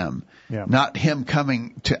meet him. Yeah. Not him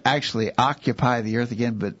coming to actually occupy the earth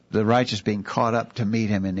again, but the righteous being caught up to meet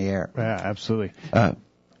him in the air. Yeah, absolutely.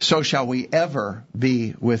 So shall we ever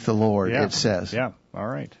be with the Lord, it says. Yeah, all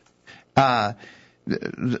right.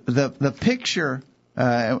 The picture,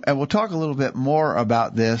 and we'll talk a little bit more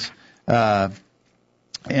about this,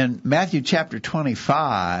 in Matthew chapter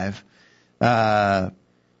 25,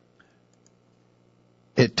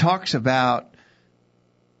 it talks about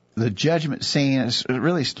the judgment scene. Is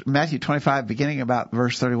really Matthew 25, beginning about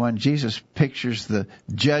verse 31. Jesus pictures the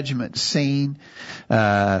judgment scene.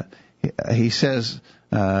 He says,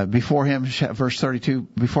 before him, verse 32,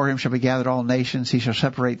 before him shall be gathered all nations. He shall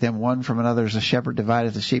separate them one from another as a shepherd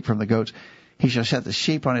divideth the sheep from the goats. He shall set the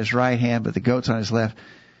sheep on his right hand, but the goats on his left.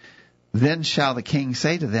 Then shall the king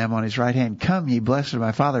say to them on his right hand, Come, ye blessed of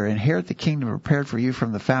my Father, inherit the kingdom prepared for you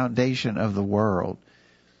from the foundation of the world.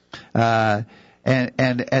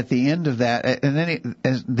 And at the end of that, and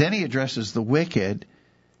then he addresses the wicked,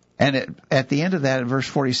 and at the end of that, in verse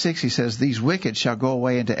 46, he says, These wicked shall go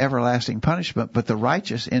away into everlasting punishment, but the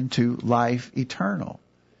righteous into life eternal.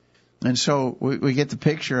 And so we get the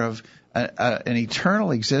picture of an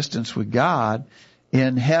eternal existence with God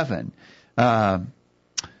in heaven.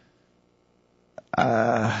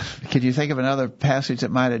 Could you think of another passage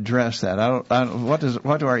that might address that? What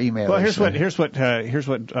do our emailers say? Here's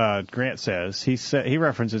what Grant says. He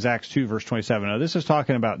references Acts 2 verse 27. Now this is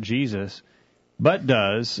talking about Jesus, but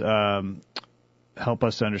does help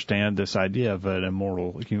us to understand this idea of an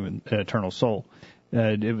immortal human eternal soul.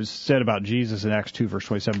 It was said about Jesus in Acts 2 verse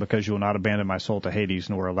 27, because you will not abandon my soul to Hades,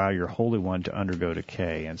 nor allow your Holy One to undergo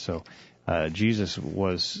decay. And so Jesus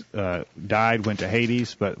was died, went to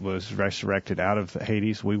Hades, but was resurrected out of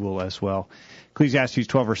Hades. We will as well. Ecclesiastes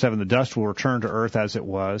 12 verse 7, the dust will return to earth as it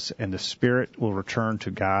was, and the spirit will return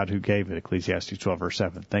to God who gave it. Ecclesiastes 12 verse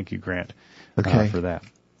 7. Thank you, Grant, for that.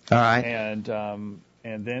 All right.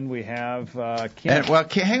 And then we have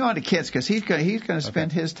Kent. Hang on to Kent, because he's going to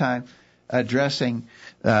spend his time addressing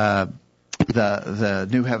the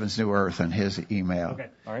new heavens, new earth in his email. Okay.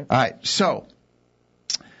 All right. All right. So,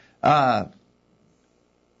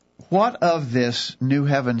 what of this new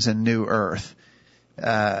heavens and new earth?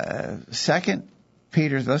 2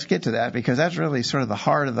 Peter, let's get to that, because that's really sort of the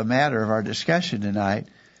heart of the matter of our discussion tonight.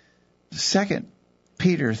 2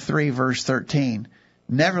 Peter 3 verse 13.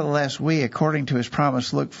 Nevertheless, we, according to his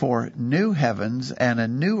promise, look for new heavens and a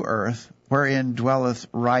new earth wherein dwelleth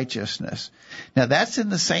righteousness. Now, that's in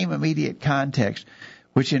the same immediate context,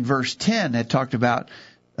 which in verse 10 had talked about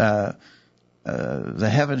the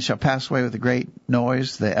heavens shall pass away with a great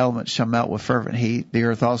noise, the elements shall melt with fervent heat, the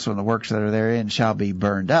earth also and the works that are therein shall be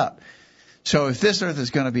burned up. So if this earth is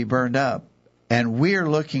going to be burned up, and we're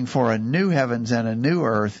looking for a new heavens and a new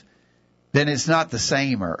earth, then it's not the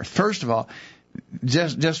same earth. First of all,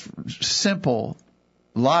 just simple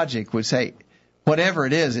logic would say, whatever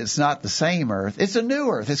it is, it's not the same earth. It's a new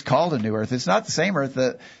earth. It's called a new earth. It's not the same earth.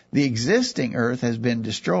 The existing earth has been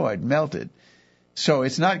destroyed, melted. So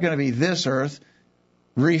it's not going to be this earth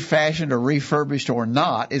refashioned or refurbished or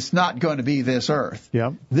not. It's not going to be this earth.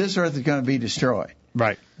 Yep. This earth is going to be destroyed.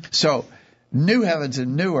 Right. So new heavens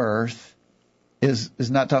and new earth is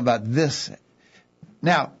not talking about this.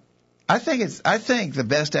 Now, I think the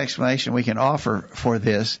best explanation we can offer for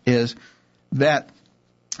this is that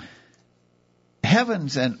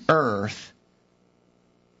heavens and earth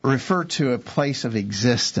refer to a place of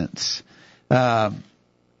existence. The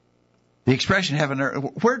expression heaven and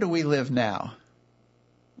earth, where do we live now?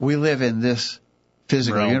 We live in this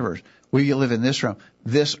physical universe. We live in this realm,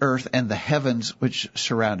 this earth and the heavens which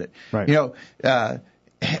surround it. Right. You know,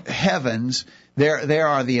 heavens, there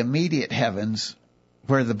are the immediate heavens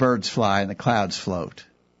where the birds fly and the clouds float.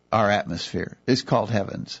 Our atmosphere is called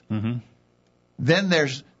heavens. Mm-hmm. Then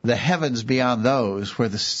there's the heavens beyond those where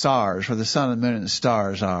the stars, where the sun and the moon and the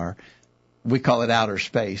stars are. We call it outer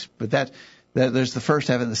space. But there's the first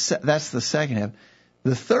heaven. That's the second heaven.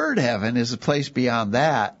 The third heaven is a place beyond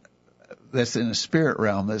that that's in a spirit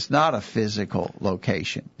realm that's not a physical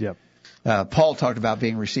location. Yep. Paul talked about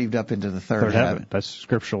being received up into the third heaven. That's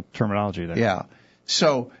scriptural terminology there. Yeah.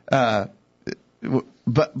 So, but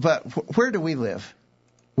where do we live?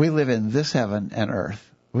 We live in this heaven and earth.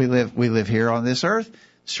 We live here on this earth,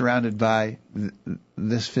 surrounded by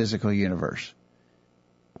this physical universe.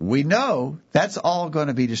 We know that's all going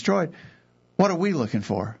to be destroyed. What are we looking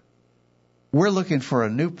for? We're looking for a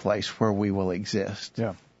new place where we will exist.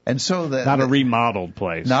 Yeah. And so not a remodeled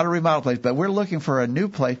place. Not a remodeled place, but we're looking for a new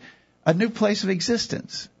place of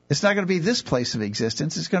existence. It's not going to be this place of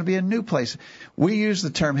existence. It's going to be a new place. We use the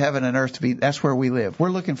term heaven and earth to be, that's where we live. We're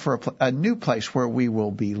looking for a new place where we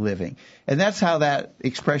will be living. And that's how that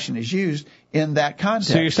expression is used in that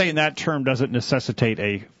context. So you're saying that term doesn't necessitate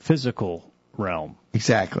a physical realm.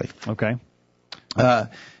 Exactly. Okay.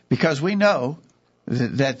 Because we know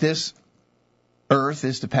that this earth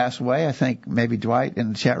is to pass away. I think maybe Dwight in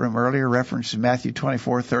the chat room earlier referenced Matthew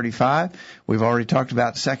 24:35. We've already talked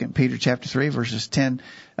about 2 Peter chapter 3 verses 10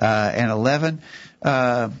 and 11.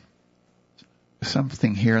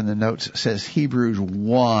 Something here in the notes says Hebrews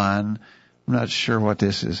 1. I'm not sure what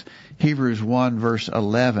this is. Hebrews 1 verse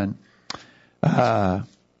 11.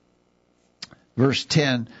 Verse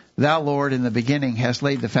 10. Thou, Lord, in the beginning hast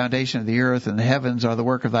laid the foundation of the earth, and the heavens are the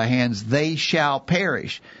work of thy hands. They shall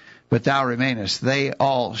perish, but thou remainest. They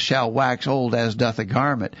all shall wax old as doth a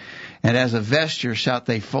garment, and as a vesture shalt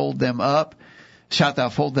thou fold them up,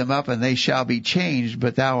 and they shall be changed,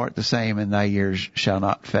 but thou art the same, and thy years shall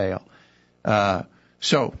not fail.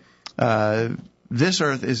 So this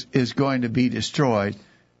earth is going to be destroyed,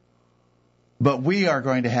 but we are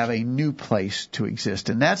going to have a new place to exist,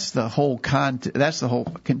 and that's the whole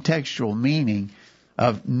contextual meaning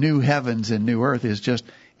of new heavens and new earth, is just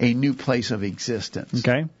a new place of existence.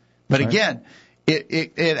 Okay. But again,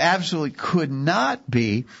 it absolutely could not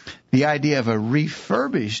be the idea of a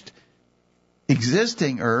refurbished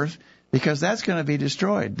existing earth, because that's going to be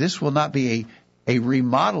destroyed. This will not be a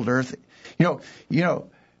remodeled earth. You know.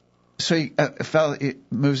 So a fellow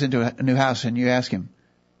moves into a new house, and you ask him,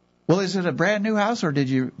 "Well, is it a brand new house, or did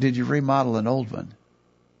you remodel an old one?"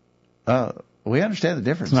 We understand the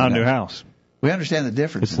difference. It's not a new house. We understand the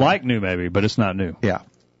difference. It's like new, maybe, but it's not new. Yeah.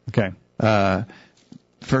 Okay.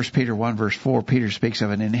 1 Peter 1 verse 4, Peter speaks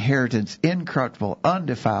of an inheritance incorruptible,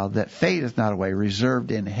 undefiled, that fadeth not away,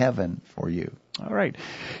 reserved in heaven for you. All right.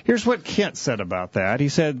 Here's what Kent said about that. He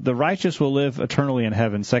said, the righteous will live eternally in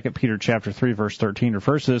heaven. 2 Peter chapter 3 verse 13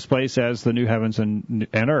 refers to this place as the new heavens and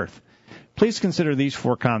earth. Please consider these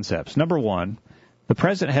four concepts. Number one, the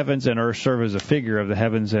present heavens and earth serve as a figure of the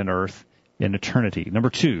heavens and earth in eternity. Number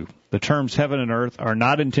two, the terms heaven and earth are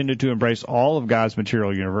not intended to embrace all of God's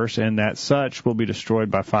material universe, and that such will be destroyed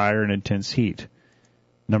by fire and intense heat.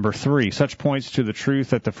 Number three, such points to the truth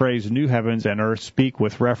that the phrase new heavens and earth speak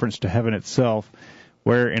with reference to heaven itself,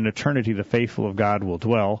 where in eternity the faithful of God will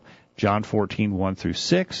dwell. John 14:1 through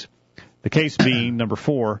 6. The case being, number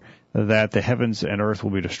four, that the heavens and earth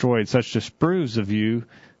will be destroyed. Such disproves the view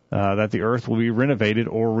that the earth will be renovated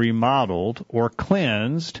or remodeled or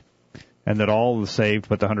cleansed, and that all the saved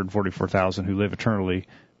but the 144,000 who live eternally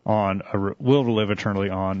will live eternally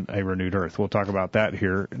on a renewed earth. We'll talk about that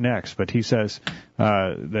here next. But he says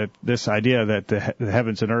that this idea that the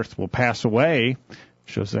heavens and earth will pass away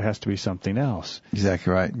shows there has to be something else.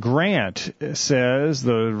 Exactly right. Grant says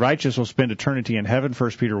the righteous will spend eternity in heaven,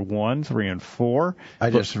 1 Peter 1, 3, and 4. I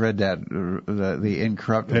just read that, the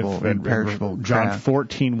incorruptible, imperishable John crown.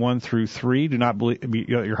 14, 1 through 3. Do not let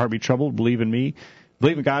your heart be troubled. Believe in me.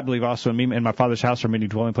 Believe in God, believe also in me. In my Father's house are many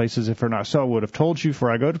dwelling places. If they're not so, I would have told you, for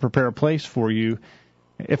I go to prepare a place for you.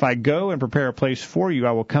 If I go and prepare a place for you,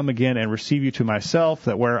 I will come again and receive you to myself,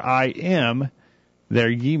 that where I am, there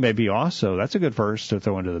ye may be also. That's a good verse to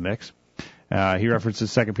throw into the mix. He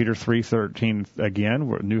references 2 Peter 3:13 again,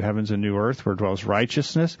 where new heavens and new earth, where dwells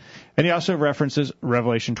righteousness. And he also references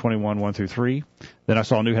Revelation 21, 1 through 3. Then I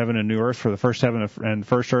saw a new heaven and new earth, for the first heaven and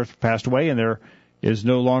first earth passed away, and there is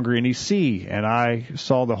no longer any sea. And I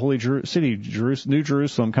saw the holy city, New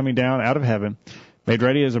Jerusalem, coming down out of heaven, made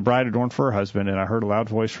ready as a bride adorned for her husband. And I heard a loud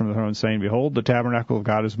voice from the throne saying, Behold, the tabernacle of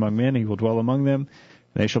God is among men. He will dwell among them.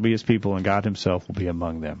 And they shall be his people, and God himself will be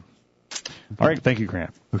among them. All right, thank you,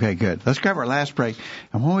 Grant. Okay, good. Let's grab our last break.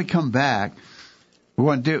 And when we come back, we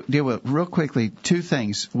want to deal with, real quickly, two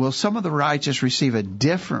things. Will some of the righteous receive a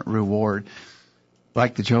different reward?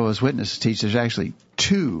 Like the Jehovah's Witnesses teach, there's actually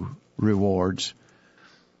two rewards.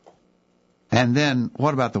 And then,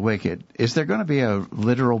 what about the wicked? Is there going to be a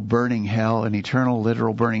literal burning hell, an eternal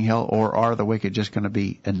literal burning hell, or are the wicked just going to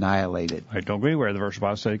be annihilated? All right, don't go anywhere. The Virtual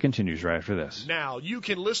Bible Study continues right after this. Now you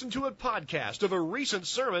can listen to a podcast of a recent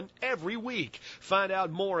sermon every week. Find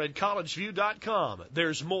out more at collegeview.com.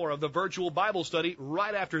 There's more of the Virtual Bible Study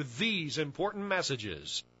right after these important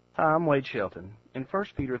messages. Hi, I'm Wade Shelton. In 1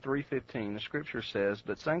 Peter 3:15, the Scripture says,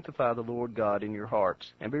 But sanctify the Lord God in your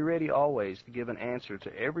hearts, and be ready always to give an answer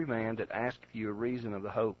to every man that asketh you a reason of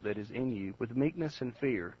the hope that is in you, with meekness and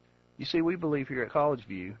fear. You see, we believe here at College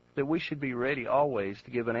View that we should be ready always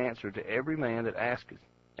to give an answer to every man that asketh.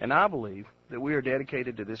 And I believe that we are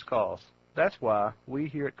dedicated to this cause. That's why we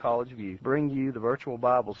here at College View bring you the Virtual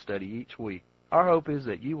Bible Study each week. Our hope is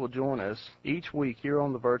that you will join us each week here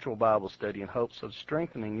on the Virtual Bible Study in hopes of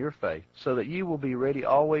strengthening your faith, so that you will be ready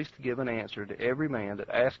always to give an answer to every man that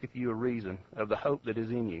asketh you a reason of the hope that is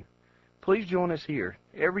in you. Please join us here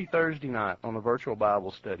every Thursday night on the Virtual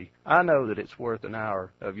Bible Study. I know that it's worth an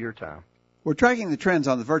hour of your time. We're tracking the trends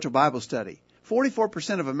on the Virtual Bible Study.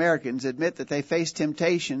 44% of Americans admit that they face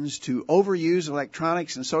temptations to overuse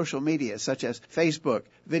electronics and social media, such as Facebook,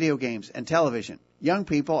 video games, and television. Young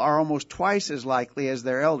people are almost twice as likely as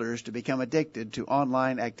their elders to become addicted to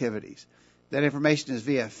online activities. That information is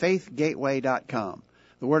via faithgateway.com.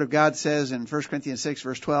 The Word of God says in 1 Corinthians 6,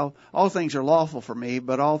 verse 12, All things are lawful for me,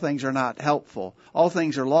 but all things are not helpful. All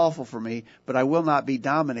things are lawful for me, but I will not be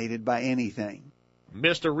dominated by anything.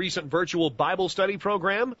 Missed a recent virtual Bible study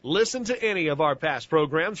program? Listen to any of our past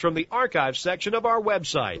programs from the archive section of our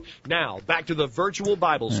website. Now, back to the Virtual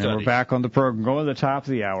Bible Study. And we're back on the program, going to the top of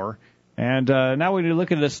the hour. And now we need to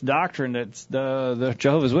look at this doctrine that the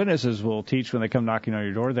Jehovah's Witnesses will teach when they come knocking on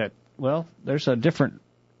your door, that, well, there's a different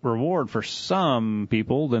reward for some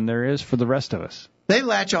people than there is for the rest of us. They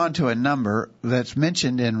latch on to a number that's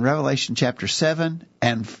mentioned in Revelation chapter 7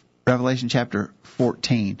 and Revelation chapter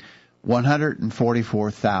 14.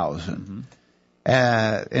 144,000.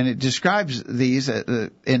 And it describes these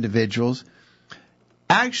individuals.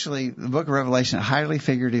 Actually, the book of Revelation, a highly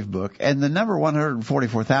figurative book, and the number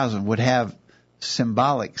 144,000 would have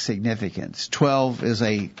symbolic significance. 12 is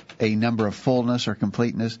a number of fullness or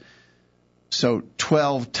completeness. So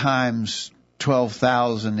 12 times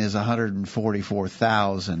 12,000 is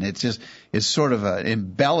 144,000. It's sort of an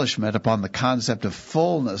embellishment upon the concept of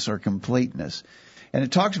fullness or completeness. And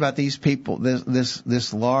it talks about these people,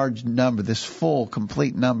 this large number, this full,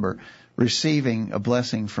 complete number, receiving a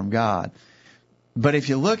blessing from God. But if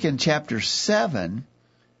you look in chapter 7,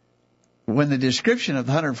 when the description of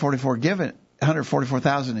the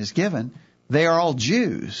 144,000 is given, they are all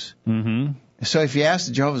Jews. Mm-hmm. So if you ask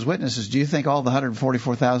the Jehovah's Witnesses, do you think all the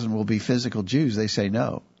 144,000 will be physical Jews? They say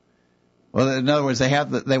no. Well, in other words,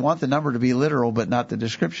 they want the number to be literal, but not the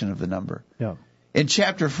description of the number. Yeah. In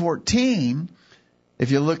chapter 14,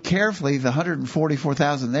 if you look carefully, the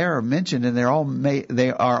 144,000 there are mentioned, and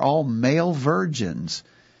they are all male virgins.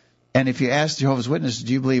 And if you ask Jehovah's Witnesses,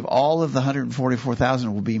 do you believe all of the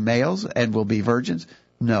 144,000 will be males and will be virgins?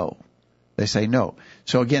 No. They say no.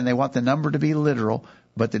 So again, they want the number to be literal,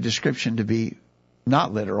 but the description to be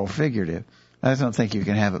not literal, figurative. I don't think you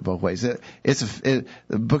can have it both ways. The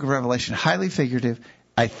book of Revelation, highly figurative,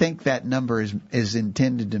 I think that number is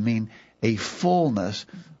intended to mean a fullness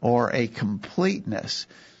or a completeness.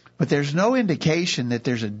 But there's no indication that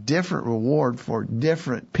there's a different reward for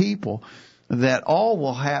different people, that all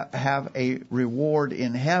will have a reward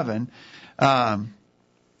in heaven.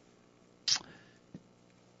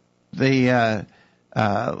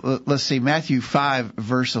 Let's see, Matthew 5,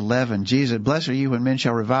 verse 11. Jesus, blessed are you when men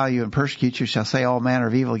shall revile you and persecute you, shall say all manner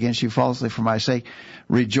of evil against you falsely for my sake.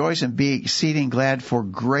 Rejoice and be exceeding glad, for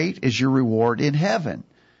great is your reward in heaven.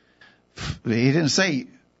 He didn't say,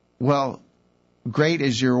 well, great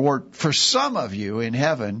is your reward for some of you in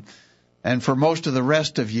heaven and for most of the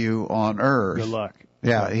rest of you on earth. Good luck.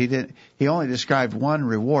 Yeah, he only described one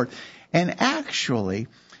reward. And actually,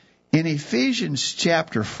 in Ephesians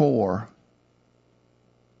chapter 4,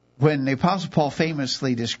 when the Apostle Paul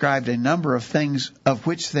famously described a number of things of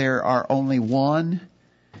which there are only one,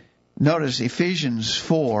 notice Ephesians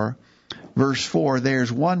 4, verse 4,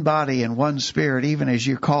 there's one body and one spirit, even as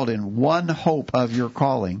you're called in one hope of your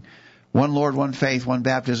calling. One Lord, one faith, one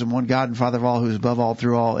baptism, one God and Father of all, who is above all,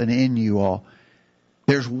 through all, and in you all.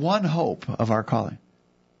 There's one hope of our calling.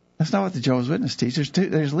 That's not what the Jehovah's Witnesses teach.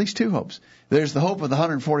 There's at least two hopes. There's the hope of the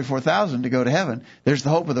 144,000 to go to heaven. There's the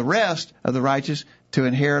hope of the rest of the righteous to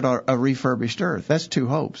inherit a refurbished earth. That's two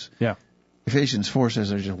hopes. Yeah. Ephesians 4 says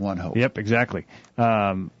there's just one hope. Yep, exactly.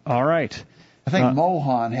 All right. I think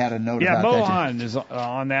Mohan had a note about that. Yeah, Mohan is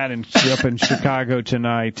on that up in Chicago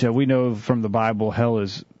tonight. We know from the Bible hell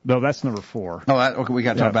is... No, that's number 4. Oh, okay, we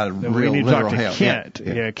got to talk about it. We need to talk to hell. Kent.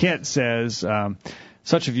 Yeah, Kent says...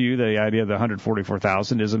 such a view, the idea of the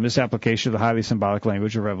 144,000, is a misapplication of the highly symbolic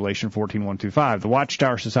language of Revelation 14:1-5. The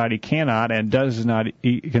Watchtower Society cannot and does not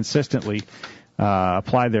consistently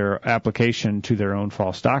apply their application to their own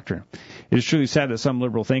false doctrine. It is truly sad that some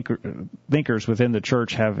liberal thinkers within the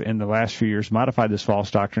church have, in the last few years, modified this false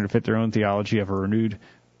doctrine to fit their own theology of a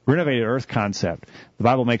renovated earth concept. The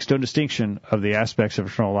Bible makes no distinction of the aspects of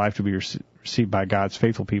eternal life to be received by God's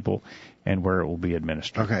faithful people and where it will be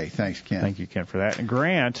administered. Okay, thanks, Ken. Thank you, Ken, for that. And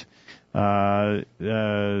Grant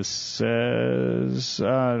says,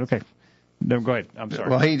 okay, no, go ahead. I'm sorry.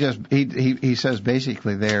 Well, he says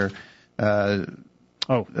basically there, the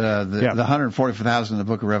 144,000 in the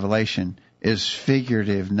book of Revelation is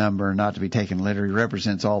figurative number, not to be taken literally.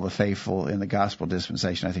 Represents all the faithful in the gospel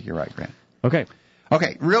dispensation. I think you're right, Grant. Okay.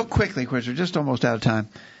 Okay, real quickly, because we're just almost out of time.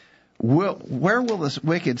 Where will the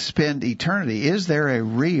wicked spend eternity? Is there a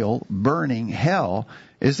real burning hell?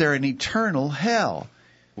 Is there an eternal hell?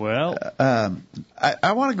 Well,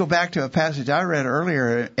 I want to go back to a passage I read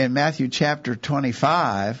earlier in Matthew chapter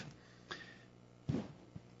 25.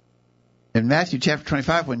 In Matthew chapter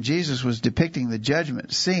 25, when Jesus was depicting the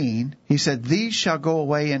judgment scene, he said, "These shall go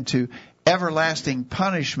away into everlasting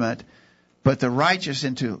punishment, but the righteous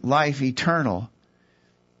into life eternal."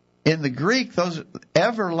 In the Greek, those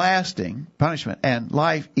everlasting punishment and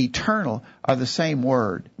life eternal are the same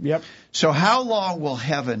word. Yep. So how long will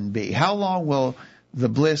heaven be? How long will the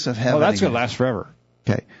bliss of heaven be? Well, that's going to last forever.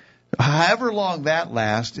 Okay. However long that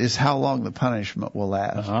lasts is how long the punishment will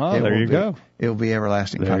last. Oh, there you go. It will be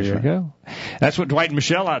everlasting punishment. There you go. That's what Dwight and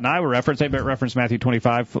Michelle and I were referencing. They referenced Matthew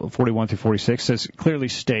 25:41-46. Says clearly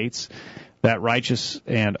states that righteous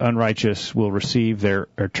and unrighteous will receive their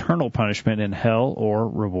eternal punishment in hell or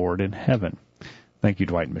reward in heaven. Thank you,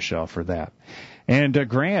 Dwight and Michelle, for that. And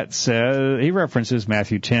Grant says, he references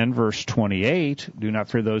Matthew 10, verse 28, "Do not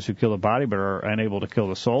fear those who kill the body but are unable to kill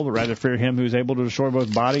the soul, but rather fear him who is able to destroy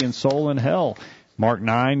both body and soul in hell." Mark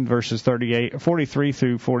 9, verses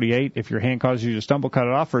 43-48, "If your hand causes you to stumble, cut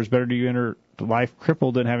it off, for it is better to you enter life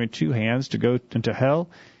crippled than having two hands to go into hell,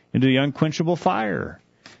 into the unquenchable fire.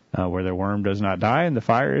 Where the worm does not die and the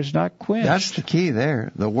fire is not quenched." That's the key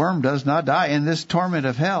there. The worm does not die. In this torment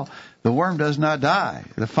of hell, the worm does not die.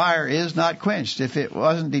 The fire is not quenched. If it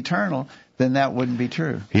wasn't eternal, then that wouldn't be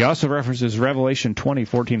true. He also references Revelation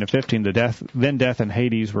 20:14-15. Then death and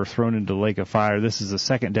Hades were thrown into the lake of fire. This is the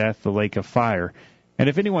second death, the lake of fire. "And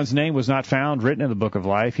if anyone's name was not found written in the book of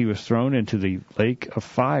life, he was thrown into the lake of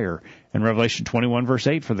fire." In Revelation 21, verse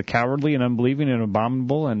 8, "For the cowardly and unbelieving and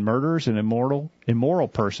abominable and murderers and immoral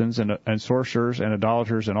persons and sorcerers and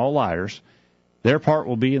idolaters and all liars, their part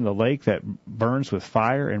will be in the lake that burns with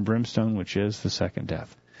fire and brimstone, which is the second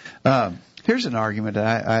death." Here's an argument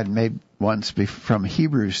that I had made once from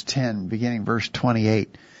Hebrews 10, beginning verse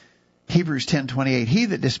 28. Hebrews 10:28, "He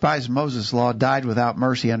that despised Moses' law died without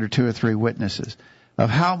mercy under 2 or 3 witnesses. Of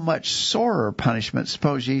how much sorer punishment,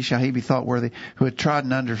 suppose ye, shall he be thought worthy, who had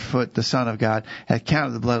trodden underfoot the Son of God, hath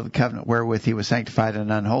counted the blood of the covenant wherewith he was sanctified an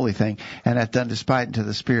unholy thing, and hath done despite unto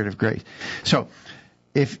the Spirit of grace." So,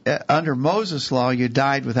 if under Moses' law you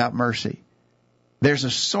died without mercy, there's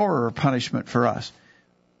a sorer punishment for us.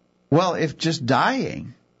 Well, if just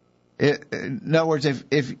dying, in other words,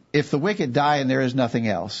 if the wicked die and there is nothing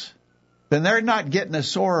else, then they're not getting a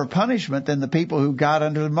sorer punishment than the people who got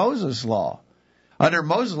under Moses' law. Under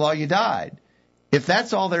Moses' law, you died. If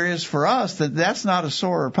that's all there is for us, then that's not a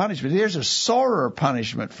sorer punishment. There's a sorer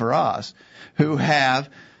punishment for us who have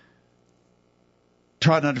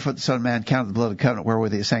trodden underfoot the Son of Man, counted the blood of the covenant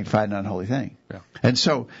wherewith he is sanctified an unholy thing. Yeah. And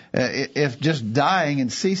so if just dying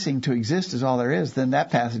and ceasing to exist is all there is, then that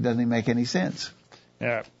passage doesn't even make any sense.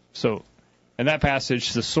 Yeah. So in that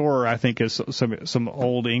passage, the sorer, I think, is some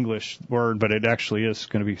old English word, but it actually is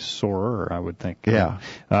going to be sorer, I would think. Yeah.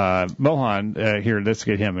 Mohan, here, let's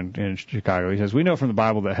get him in Chicago. He says, we know from the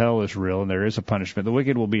Bible that hell is real and there is a punishment. The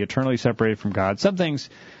wicked will be eternally separated from God. Some things,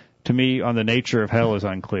 to me, on the nature of hell is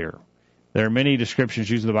unclear. There are many descriptions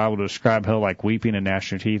used in the Bible to describe hell, like weeping and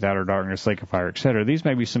gnashing of teeth, outer darkness, lake of fire, etc. These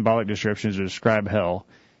may be symbolic descriptions to describe hell.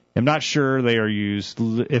 I'm not sure if they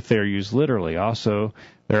are used literally. Also,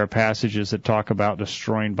 there are passages that talk about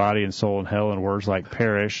destroying body and soul in hell, and words like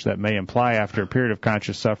perish that may imply after a period of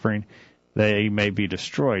conscious suffering they may be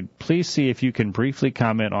destroyed. Please see if you can briefly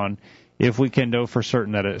comment on if we can know for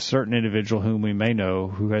certain that a certain individual whom we may know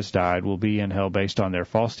who has died will be in hell based on their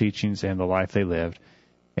false teachings and the life they lived,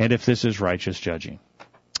 and if this is righteous judging.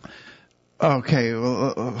 Okay,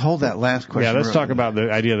 well, hold that last question. Yeah, let's talk about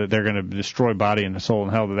the idea that they're going to destroy body and soul in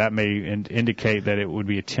hell. That may indicate that it would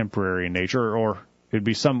be a temporary in nature, or it would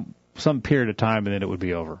be some period of time and then it would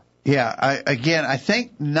be over. Yeah, I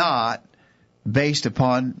think not, based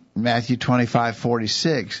upon Matthew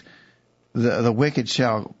 25:46. The wicked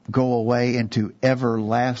shall go away into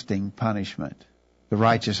everlasting punishment, the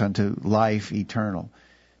righteous unto life eternal.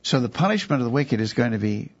 So the punishment of the wicked is going to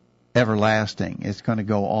be everlasting. It's going to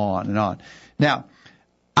go on and on. Now,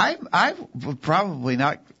 I would probably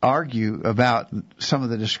not argue about some of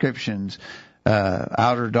the descriptions,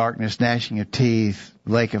 outer darkness, gnashing of teeth,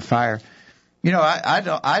 lake of fire. You know,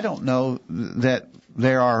 I don't know that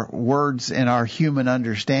there are words in our human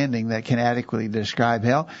understanding that can adequately describe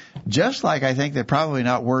hell, just like I think there are probably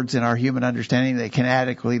not words in our human understanding that can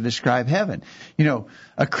adequately describe heaven. You know,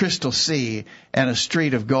 a crystal sea and a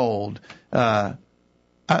street of gold,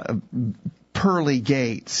 pearly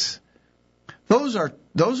gates. Those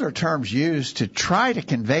are terms used to try to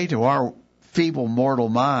convey to our feeble mortal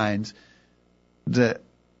minds the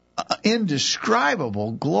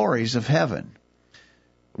indescribable glories of heaven.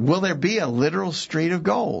 Will there be a literal street of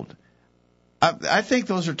gold? I think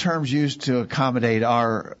those are terms used to accommodate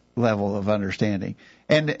our level of understanding.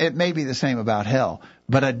 And it may be the same about hell.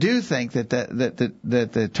 But I do think that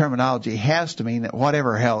the terminology has to mean that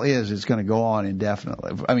whatever hell is going to go on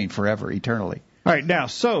indefinitely. I mean, forever, eternally. All right. Now,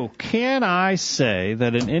 so can I say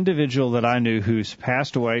that an individual that I knew who's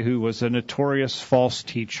passed away, who was a notorious false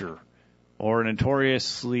teacher or a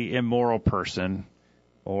notoriously immoral person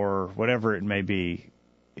or whatever it may be,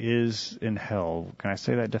 is in hell? Can I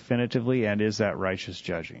say that definitively? And is that righteous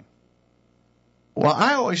judging? Well,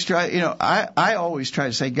 I always try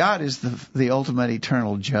to say God is the ultimate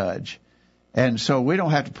eternal judge. And so we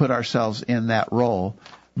don't have to put ourselves in that role.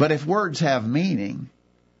 But if words have meaning,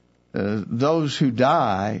 those who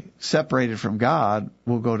die separated from God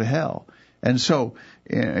will go to hell. And so,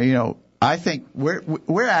 you know, I think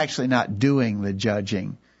we're actually not doing the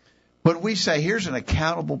judging. When we say here's an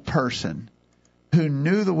accountable person who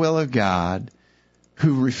knew the will of God,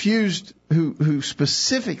 who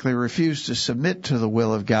specifically refused to submit to the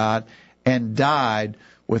will of God and died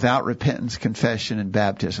without repentance, confession, and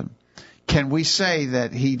baptism. Can we say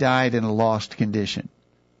that he died in a lost condition?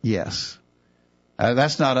 Yes.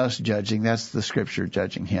 That's not us judging. That's the Scripture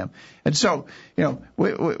judging him. And so, you know,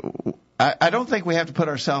 I don't think we have to put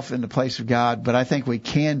ourselves in the place of God, but I think we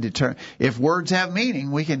can determine, if words have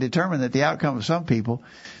meaning, we can determine that the outcome of some people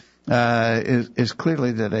is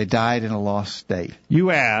clearly that they died in a lost state.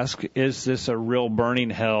 You ask, is this a real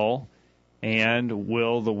burning hell, and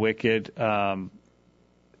will the wicked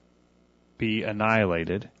be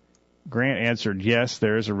annihilated? Grant answered, yes,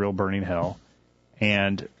 there is a real burning hell,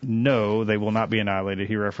 and no, they will not be annihilated.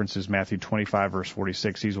 He references Matthew 25, verse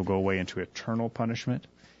 46. These will go away into eternal punishment.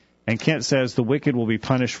 And Kent says the wicked will be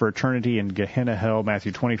punished for eternity in Gehenna hell,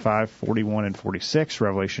 Matthew 25, 41 and 46,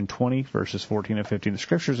 Revelation 20, verses 14 and 15. The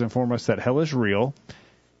Scriptures inform us that hell is real.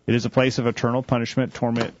 It is a place of eternal punishment,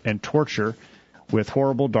 torment, and torture with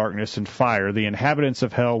horrible darkness and fire. The inhabitants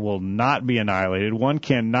of hell will not be annihilated. One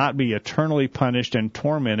cannot be eternally punished and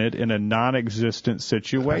tormented in a non-existent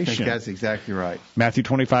situation. I think that's exactly right. Matthew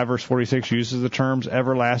 25, verse 46 uses the terms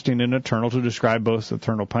everlasting and eternal to describe both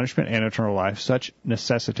eternal punishment and eternal life. Such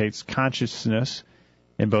necessitates consciousness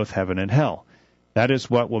in both heaven and hell. That is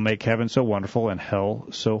what will make heaven so wonderful and hell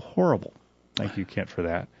so horrible. Thank you, Kent, for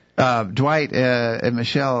that. Dwight and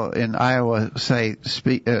Michelle in Iowa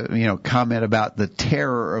comment about the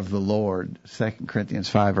terror of the Lord. 2 Corinthians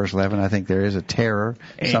 5 verse 11. I think there is a terror,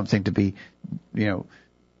 something to be, to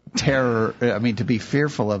be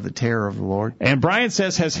fearful of the terror of the Lord. And Brian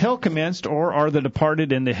says, has hell commenced, or are the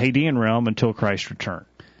departed in the Hadean realm until Christ's return?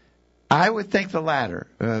 I would think the latter,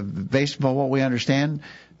 based upon what we understand,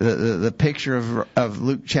 the picture of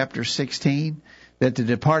Luke chapter 16. That the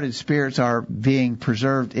departed spirits are being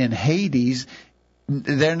preserved in Hades.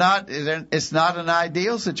 It's not an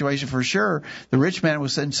ideal situation for sure. The rich man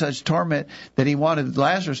was in such torment that he wanted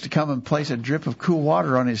Lazarus to come and place a drip of cool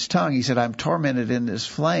water on his tongue. He said, I'm tormented in this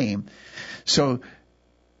flame. So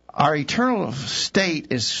our eternal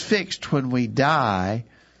state is fixed when we die.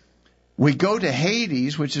 We go to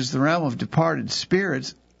Hades, which is the realm of departed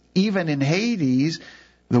spirits. Even in Hades,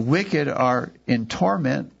 the wicked are in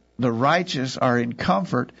torment. The righteous are in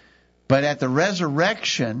comfort, but at the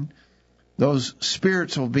resurrection, those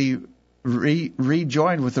spirits will be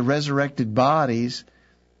rejoined with the resurrected bodies,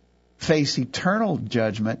 face eternal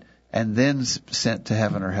judgment, and then sent to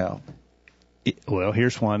heaven or hell. Well,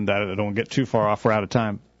 here's one that I don't get too far off. We're out of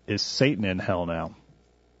time. Is Satan in hell now?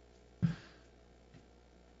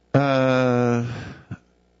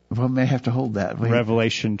 We may have to hold that.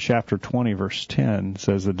 Revelation chapter 20, verse 10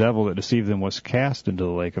 says the devil that deceived them was cast into the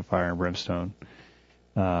lake of fire and brimstone.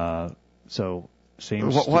 What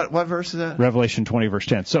verse is that? Revelation 20, verse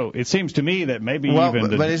 10. So it seems to me that maybe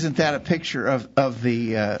but isn't that a picture of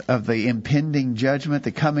the impending judgment,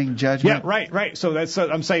 the coming judgment? Yeah, right. So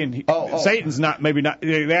I'm saying Satan's not.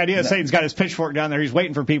 The idea is Satan's got his pitchfork down there. He's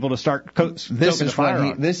waiting for people to start stoking the fire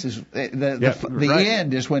on. The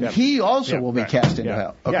end is when he also will be cast into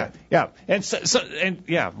hell. Okay. Yeah.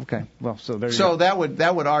 Okay. Well, so there. So that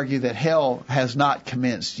would argue that hell has not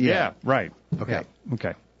commenced yet. Yeah. Right. Okay. Yeah.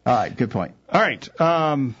 Okay. All right, good point. All right.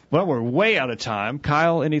 Well, we're way out of time.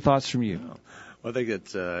 Kyle, any thoughts from you? Well, I think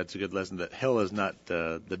it's a good lesson that hell is not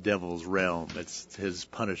the devil's realm. It's his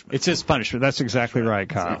punishment. It's his punishment. That's exactly right,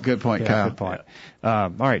 Kyle. Good point, Kyle. Good point. All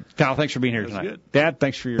right. Kyle, thanks for being here tonight. Good. Dad,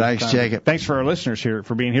 thanks for your time. Jacob. Thanks for our listeners here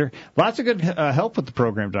for being here. Lots of good help with the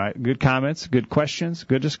program tonight. Good comments, good questions,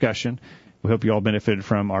 good discussion. We hope you all benefited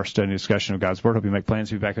from our study and discussion of God's Word. Hope you make plans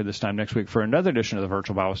to be back here this time next week for another edition of the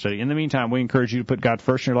Virtual Bible Study. In the meantime, we encourage you to put God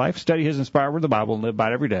first in your life, study His inspired Word, the Bible, and live by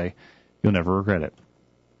it every day. You'll never regret it.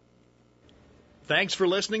 Thanks for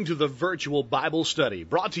listening to the Virtual Bible Study,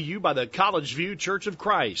 brought to you by the College View Church of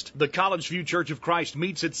Christ. The College View Church of Christ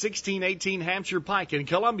meets at 1618 Hampshire Pike in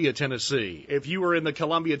Columbia, Tennessee. If you are in the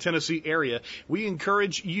Columbia, Tennessee area, we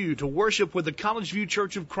encourage you to worship with the College View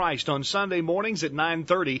Church of Christ on Sunday mornings at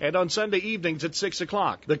 9:30 and on Sunday evenings at 6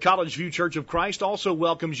 o'clock. The College View Church of Christ also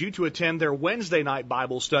welcomes you to attend their Wednesday night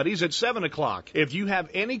Bible studies at 7 o'clock. If you have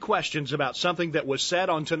any questions about something that was said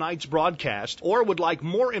on tonight's broadcast or would like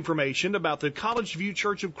more information about the College View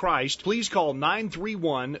Church of Christ, please call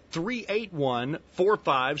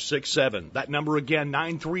 931-381-4567. That number again,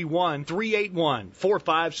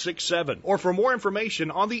 931-381-4567. Or for more information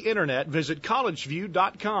on the internet, visit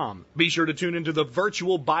collegeview.com. Be sure to tune into the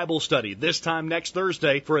Virtual Bible Study this time next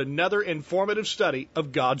Thursday for another informative study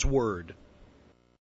of God's Word.